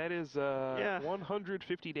 That is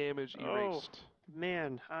 150 damage erased.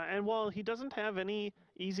 Man, and while he doesn't have any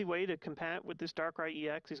easy way to combat with this Darkrai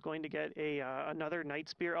EX, he's going to get another Night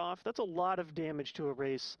Spear off. That's a lot of damage to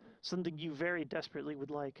erase, something you very desperately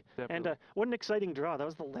would like. Definitely. And what an exciting draw. That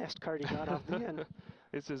was the last card he got off the end.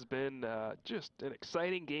 This has been just an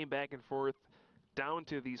exciting game back and forth, down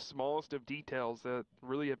to the smallest of details that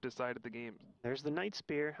really have decided the game. There's the Night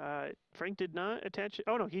Spear. Frank did not attach it.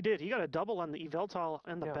 Oh, no, he did. He got a double on the Yveltal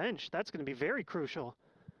and the bench. That's going to be very crucial.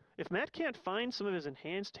 If Matt can't find some of his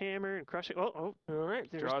enhanced hammer and crushing... All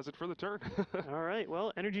right, draws it for the turn. All right,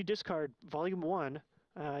 well, energy discard, volume 1.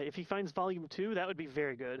 If he finds volume 2, that would be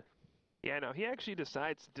very good. Yeah, no, he actually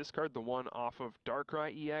decides to discard the one off of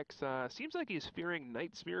Darkrai EX. Seems like he's fearing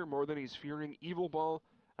Night Spear more than he's fearing Evil Ball.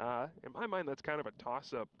 In my mind, that's kind of a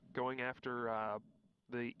toss-up. Going after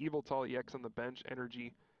the Yveltal EX on the bench,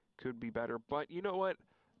 energy could be better. But you know what?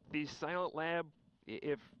 The Silent Lab,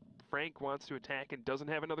 if Frank wants to attack and doesn't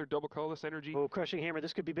have another double colorless energy. Oh, Crushing Hammer,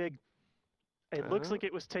 this could be big. It looks like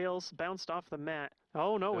it was tails, bounced off the mat.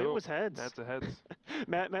 Oh, no, it was heads. That's a heads.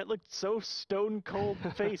 Matt looked so stone cold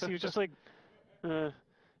face. He was just like I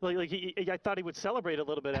thought he would celebrate a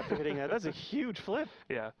little bit after hitting that. That's a huge flip.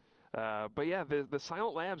 Yeah. But yeah, the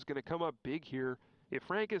Silent Lab's going to come up big here. If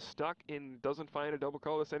Frank is stuck and doesn't find a double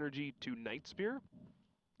colorless energy to Night Spear,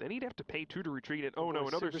 then he'd have to pay 2 to retreat. And oh no,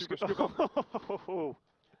 another Super Scoop Up.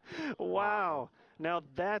 Wow. Now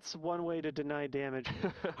that's one way to deny damage.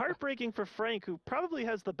 Heartbreaking for Frank, who probably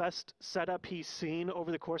has the best setup he's seen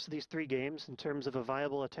over the course of these 3 games in terms of a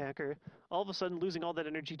viable attacker. All of a sudden losing all that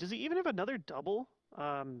energy. Does he even have another double?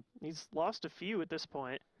 He's lost a few at this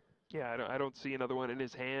point. Yeah, I don't see another one in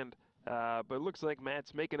his hand. But it looks like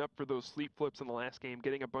Matt's making up for those sleep flips in the last game,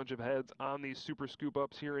 getting a bunch of heads on these Super Scoop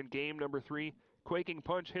Ups here in game number 3. Quaking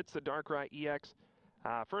Punch hits the Darkrai EX.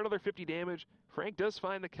 For another 50 damage, Frank does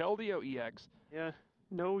find the Keldeo EX. Yeah,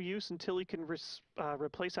 no use until he can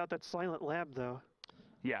replace out that Silent Lab, though.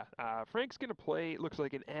 Yeah, Frank's going to play, looks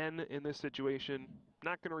like an N in this situation.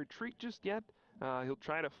 Not going to retreat just yet. He'll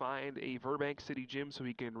try to find a Verbank City Gym so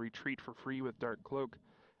he can retreat for free with Dark Cloak.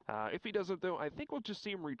 If he doesn't, though, I think we'll just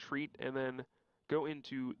see him retreat and then go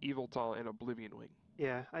into Yveltal and Oblivion Wing.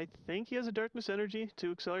 Yeah, I think he has a Darkness Energy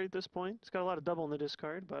to accelerate at this point. He's got a lot of double in the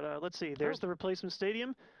discard, but let's see. There's the replacement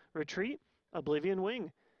stadium. Retreat, Oblivion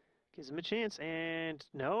Wing. Gives him a chance, and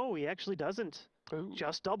no, he actually doesn't. Ooh.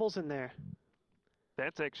 Just doubles in there.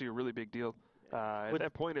 That's actually a really big deal. At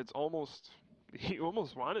that point, it's almost... You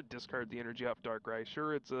almost want to discard the energy off Darkrai.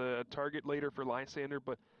 Sure, it's a target later for Lysander,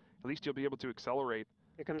 but at least you'll be able to accelerate.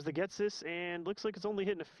 Here comes the Getsis, and looks like it's only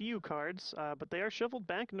hitting a few cards, but they are shuffled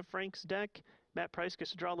back into Frank's deck. Matt Price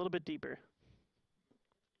gets to draw a little bit deeper.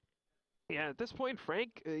 Yeah, at this point,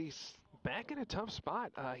 Frank is back in a tough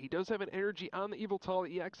spot. He does have an energy on the Yveltal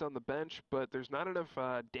EX on the bench, but there's not enough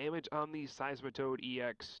damage on the Seismitoad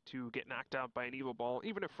EX to get knocked out by an Evil Ball.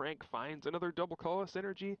 Even if Frank finds another double colorless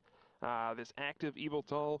energy, this active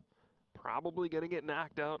Yveltal probably going to get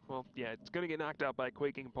knocked out. Well, yeah, it's going to get knocked out by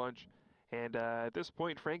Quaking Punch. And at this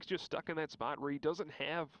point, Frank's just stuck in that spot where he doesn't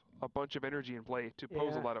have a bunch of energy in play to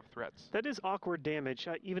pose a lot of threats. That is awkward damage.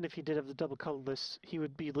 Even if he did have the double colorless, he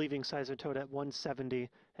would be leaving Seismitoad at 170.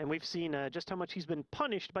 And we've seen just how much he's been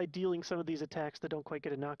punished by dealing some of these attacks that don't quite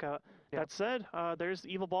get a knockout. Yep. That said, there's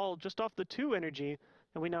the Evil Ball just off the 2 energy,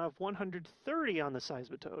 and we now have 130 on the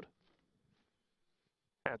Seismitoad.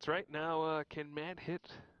 That's right. Now, can Matt hit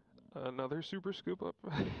another Super Scoop Up?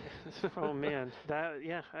 Oh man,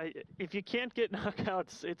 if you can't get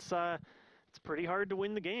knockouts, it's pretty hard to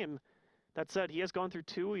win the game. That said, he has gone through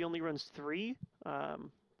 2. He only runs 3.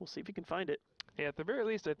 We'll see if he can find it. Yeah, at the very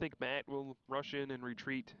least, I think Matt will rush in and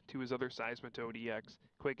retreat to his other Seismitoad EX.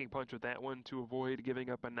 Quaking Punch with that one to avoid giving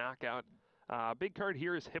up a knockout. Big card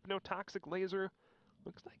here is Hypnotoxic Laser.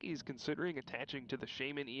 Looks like he's considering attaching to the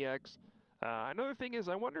Shaman EX. Another thing is,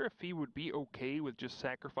 I wonder if he would be okay with just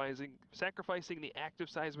sacrificing the active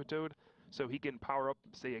Seismitoad so he can power up,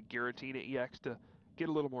 say, a Giratina EX to get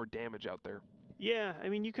a little more damage out there. Yeah, I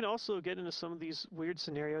mean, you can also get into some of these weird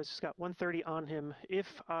scenarios. He's got 130 on him. If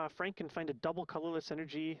Frank can find a double colorless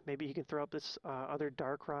energy, maybe he can throw up this other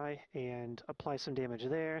Darkrai and apply some damage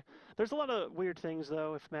there. There's a lot of weird things,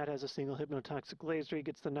 though. If Matt has a single Hypnotoxic Laser, he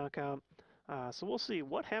gets the knockout. So we'll see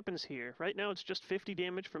what happens here. Right now, it's just 50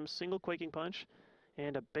 damage from a single Quaking Punch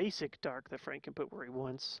and a basic Dark that Frank can put where he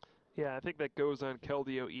wants. Yeah, I think that goes on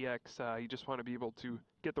Keldeo EX. You just want to be able to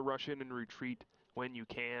get the rush in and retreat when you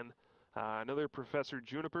can. Another Professor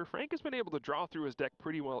Juniper. Frank has been able to draw through his deck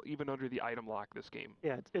pretty well, even under the item lock this game.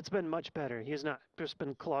 Yeah, it's been much better. He has not just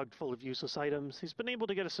been clogged full of useless items. He's been able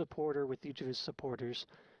to get a supporter with each of his supporters.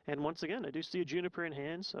 And once again, I do see a Juniper in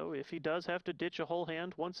hand, so if he does have to ditch a whole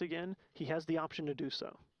hand, once again, he has the option to do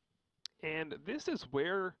so. And this is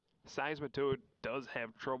where Seismitoad does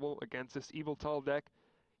have trouble against this Yveltal deck.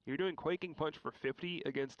 You're doing Quaking Punch for 50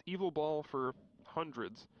 against Evil Ball for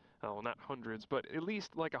hundreds. Well, not hundreds, but at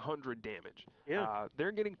least like 100 damage. Yeah.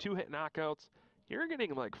 They're getting 2-hit knockouts. You're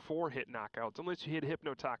getting like 4-hit knockouts. Unless you hit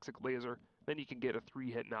Hypnotoxic Laser, then you can get a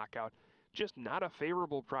 3-hit knockout. Just not a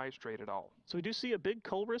favorable prize trade at all. So we do see a big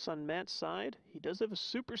Colress on Matt's side. He does have a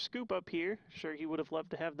Super Scoop up here. Sure, he would have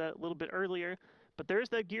loved to have that a little bit earlier. But there's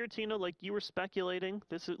that Giratina like you were speculating.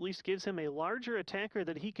 This at least gives him a larger attacker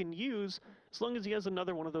that he can use as long as he has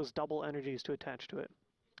another one of those double energies to attach to it.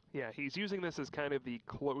 Yeah, he's using this as kind of the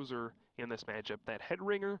closer in this matchup. That Head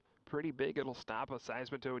Ringer, pretty big. It'll stop a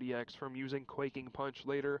Seismitoad EX from using Quaking Punch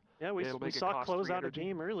later. Yeah, we saw close out a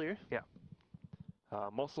game earlier. Yeah.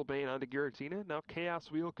 Muscle Bane onto Giratina. Now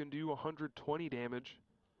Chaos Wheel can do 120 damage.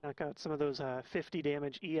 Knock out some of those 50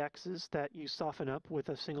 damage EXs that you soften up with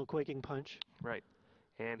a single Quaking Punch. Right.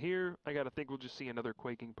 And here, I got to think we'll just see another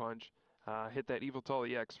Quaking Punch. Hit that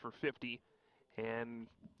Yveltal EX for 50. And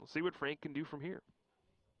we'll see what Frank can do from here.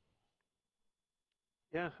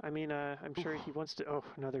 Yeah, I mean, I'm sure he wants to... Oh,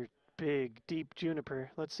 another big, deep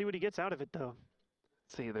Juniper. Let's see what he gets out of it, though.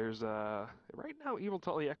 Let's see, there's... right now,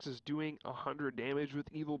 Yveltal EX is doing 100 damage with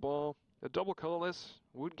Evil Ball. A double colorless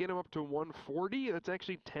would get him up to 140. That's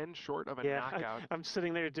actually 10 short of a knockout. I'm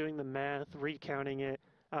sitting there doing the math, recounting it.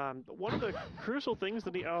 One of the crucial things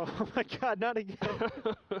that he... Oh, my God, not again.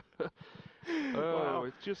 Wow.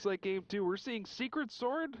 It's just like game 2. We're seeing Secret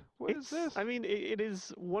Sword? What is this? I mean, it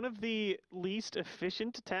is one of the least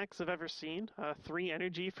efficient attacks I've ever seen. 3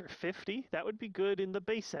 energy for 50. That would be good in the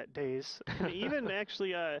base set days. Even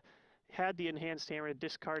actually had the enhanced hammer to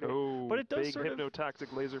discard it. Oh, but it does big sort of...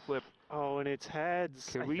 Hypnotoxic Laser Flip. Oh, and it's heads.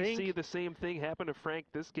 Can we see the same thing happen to Frank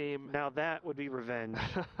this game? Now that would be revenge.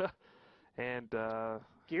 And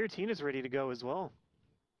Giratina's ready to go as well.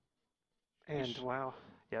 And wow.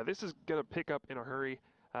 Yeah, this is going to pick up in a hurry.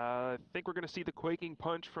 I think we're going to see the Quaking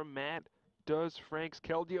Punch from Matt. Does Frank's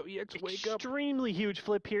Keldeo EX wake up? Extremely huge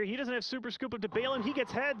flip here. He doesn't have Super Scoop up to Balin. He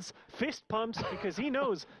gets heads, fist pumps, because he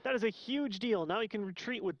knows that is a huge deal. Now he can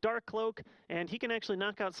retreat with Dark Cloak, and he can actually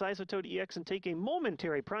knock out Seismitoad EX and take a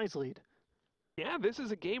momentary prize lead. Yeah, this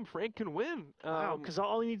is a game Frank can win. Wow, because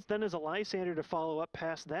all he needs then is a Lysander to follow up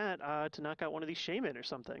past that to knock out one of these Shaman or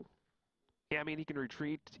something. Yeah, I mean, he can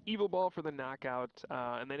retreat, Evil Ball for the knockout,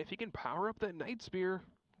 and then if he can power up that Night Spear,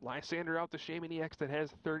 Lysander out the Shaman EX that has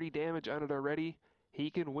 30 damage on it already, he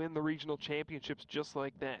can win the regional championships just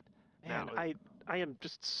like that. Man, I am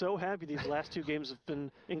just so happy these last 2 games have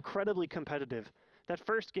been incredibly competitive. That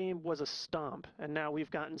first game was a stomp, and now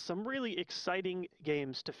we've gotten some really exciting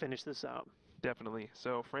games to finish this out. Definitely.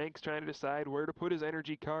 So Frank's trying to decide where to put his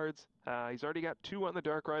energy cards. He's already got 2 on the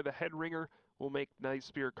Darkrai. The Head Ringer will make Night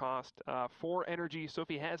Spear cost 4 energy. So if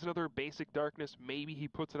he has another basic darkness, maybe he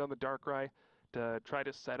puts it on the Darkrai to try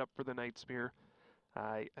to set up for the Night Spear.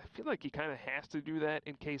 I feel like he kind of has to do that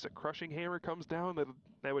in case a Crushing Hammer comes down.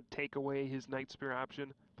 That would take away his Night Spear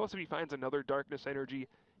option. Plus, if he finds another darkness energy,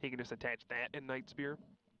 he can just attach that in Night Spear.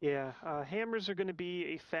 Yeah, hammers are going to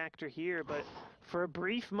be a factor here, but for a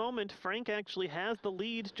brief moment, Frank actually has the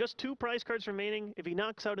lead. Just 2 prize cards remaining. If he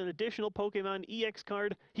knocks out an additional Pokemon EX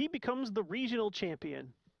card, he becomes the regional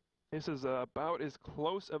champion. This is about as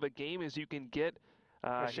close of a game as you can get.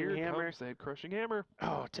 Crushing Hammer. Comes that Crushing Hammer.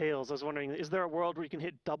 Oh, Tails. I was wondering, is there a world where you can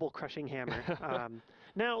hit double Crushing Hammer?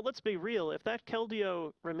 Now, let's be real. If that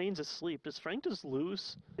Keldeo remains asleep, does Frank just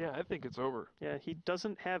lose? Yeah, I think it's over. Yeah, he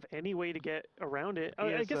doesn't have any way to get around it. He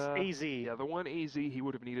I has, guess AZ. Yeah, the one AZ, he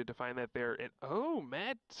would have needed to find that there. And, oh,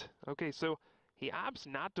 Matt. Okay, so he opts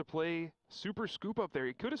not to play Super Scoop up there.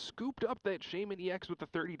 He could have scooped up that Shaman EX with the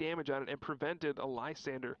 30 damage on it and prevented a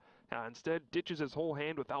Lysander. Instead, ditches his whole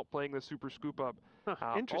hand without playing the Super Scoop up.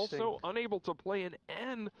 Huh, interesting. Also unable to play an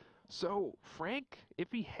N. So Frank, if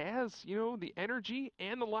he has, the energy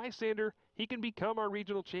and the Lysander, he can become our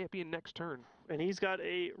regional champion next turn. And he's got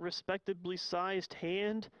a respectably sized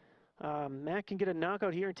hand. Matt can get a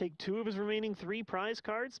knockout here and take 2 of his remaining 3 prize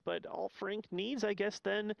cards, but all Frank needs, I guess,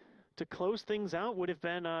 then to close things out would have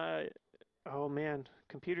been, oh man,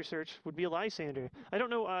 computer search would be a Lysander. I don't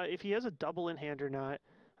know if he has a double in hand or not.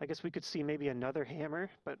 I guess we could see maybe another hammer,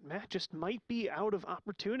 but Matt just might be out of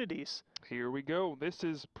opportunities. Here we go. This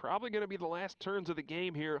is probably going to be the last turns of the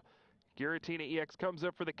game here. Giratina EX comes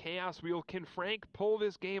up for the Chaos Wheel. Can Frank pull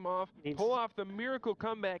this game off? Pull off the miracle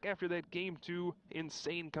comeback after that Game 2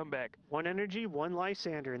 insane comeback. 1 energy, 1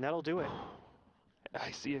 Lysander, and that'll do it. I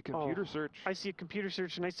see a computer search. I see a computer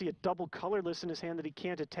search, and I see a double colorless in his hand that he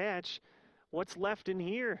can't attach. What's left in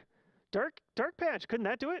here? Dark Patch, couldn't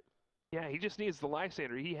that do it? Yeah, he just needs the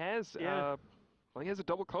Lysander. He has, he has a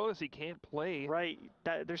double colorless he can't play. Right.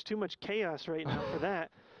 There's too much chaos right now for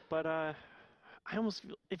that. But I almost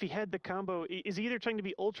feel if he had the combo, is he either trying to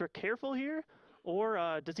be ultra careful here,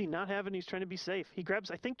 or does he not have it and he's trying to be safe? He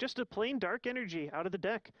grabs, I think, just a plain Dark Energy out of the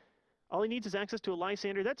deck. All he needs is access to a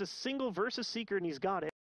Lysander. That's a single versus Seeker, and he's got it.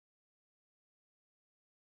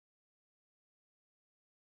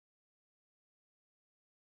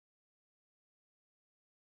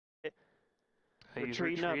 He's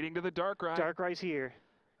retreating to the Darkrai. Darkrai's here.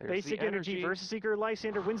 There's Basic energy versus Seeker.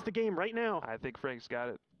 Lysander wins the game right now. I think Frank's got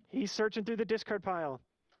it. He's searching through the discard pile.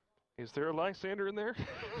 Is there a Lysander in there?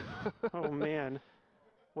 Oh, man.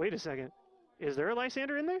 Wait a second. Is there a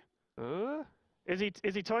Lysander in there? Is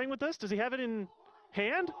he toying with us? Does he have it in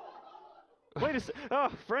hand? Wait a second. Oh,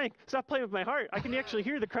 Frank, stop playing with my heart. I can actually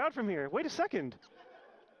hear the crowd from here. Wait a second.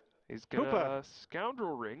 He's gonna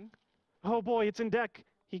Scoundrel Ring. Oh, boy, it's in deck.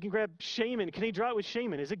 He can grab Shaman. Can he draw it with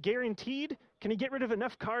Shaman? Is it guaranteed? Can he get rid of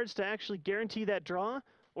enough cards to actually guarantee that draw?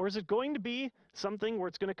 Or is it going to be something where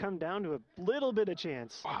it's going to come down to a little bit of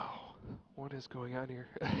chance? Wow. What is going on here?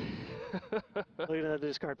 Look at that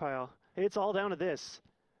discard pile. It's all down to this.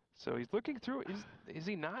 So he's looking through. Is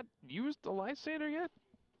he not used a Lysander yet?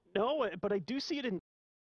 No, but I do see it in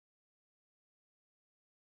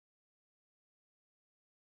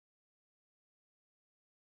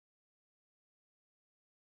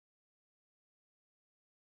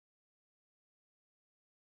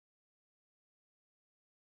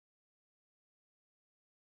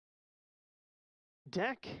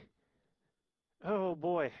deck. Oh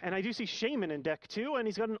boy, and I do see Shaman in deck too, and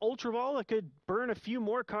he's got an Ultra Ball that could burn a few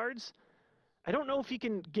more cards. I don't know if he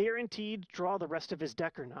can guaranteed draw the rest of his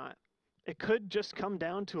deck or not. It could just come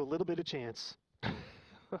down to a little bit of chance.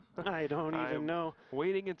 I don't even know.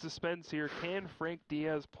 Waiting in suspense here. Can Frank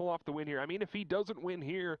Diaz pull off the win here? I mean, if he doesn't win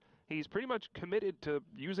here, he's pretty much committed to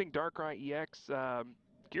using Darkrai EX.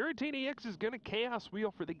 Giratina EX is going to Chaos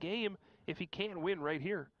Wheel for the game if he can't win right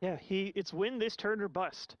here. Yeah, it's win this turn or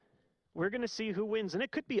bust. We're going to see who wins, and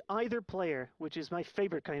it could be either player, which is my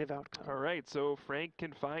favorite kind of outcome. All right, so Frank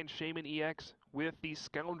can find Shaman EX with the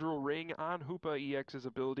Scoundrel Ring on Hoopa EX's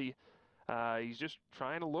ability. He's just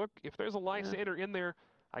trying to look. If there's a Lysander in there,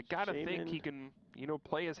 I got to think he can,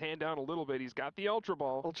 play his hand down a little bit. He's got the Ultra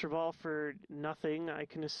Ball. Ultra Ball for nothing, I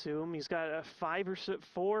can assume. He's got 5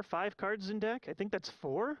 cards in deck. I think that's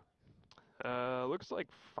 4. Looks like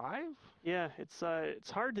 5? Yeah,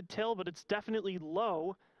 it's hard to tell, but it's definitely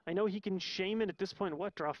low. I know he can Shaman at this point.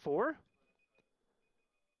 What, draw 4?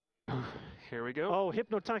 Here we go. Oh,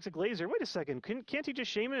 Hypnotoxic Laser. Wait a second. Can't he just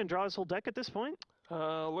Shaman and draw his whole deck at this point?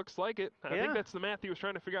 Looks like it. I think that's the math he was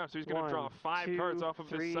trying to figure out. So he's going to draw 5 cards off of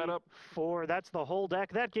this setup. 4. That's the whole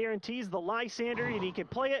deck. That guarantees the Lysander, and he can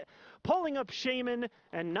play it, pulling up Shaman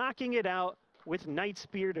and knocking it out with Night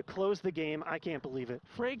Spear to close the game. I can't believe it.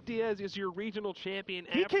 Frank Diaz is your regional champion.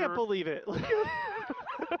 He can't believe it.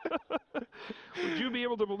 Would you be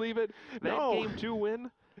able to believe it? That Game 2 win?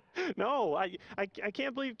 No, I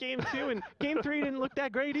can't believe Game 2, and Game 3 didn't look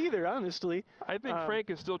that great either, honestly. I think Frank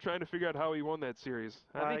is still trying to figure out how he won that series.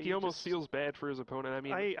 I think he almost feels bad for his opponent. I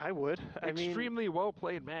mean, I would. Extremely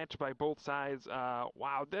well-played match by both sides.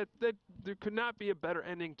 Wow, that there could not be a better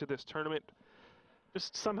ending to this tournament.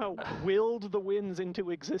 Just somehow willed the wins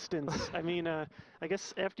into existence. I mean, I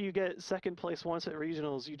guess after you get second place once at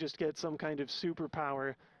regionals, you just get some kind of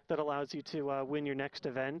superpower that allows you to win your next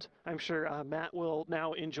event. I'm sure Matt will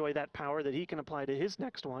now enjoy that power that he can apply to his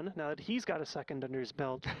next one now that he's got a second under his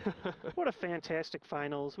belt. What a fantastic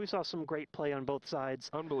finals. We saw some great play on both sides.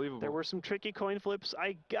 Unbelievable. There were some tricky coin flips.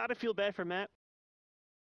 I gotta feel bad for Matt.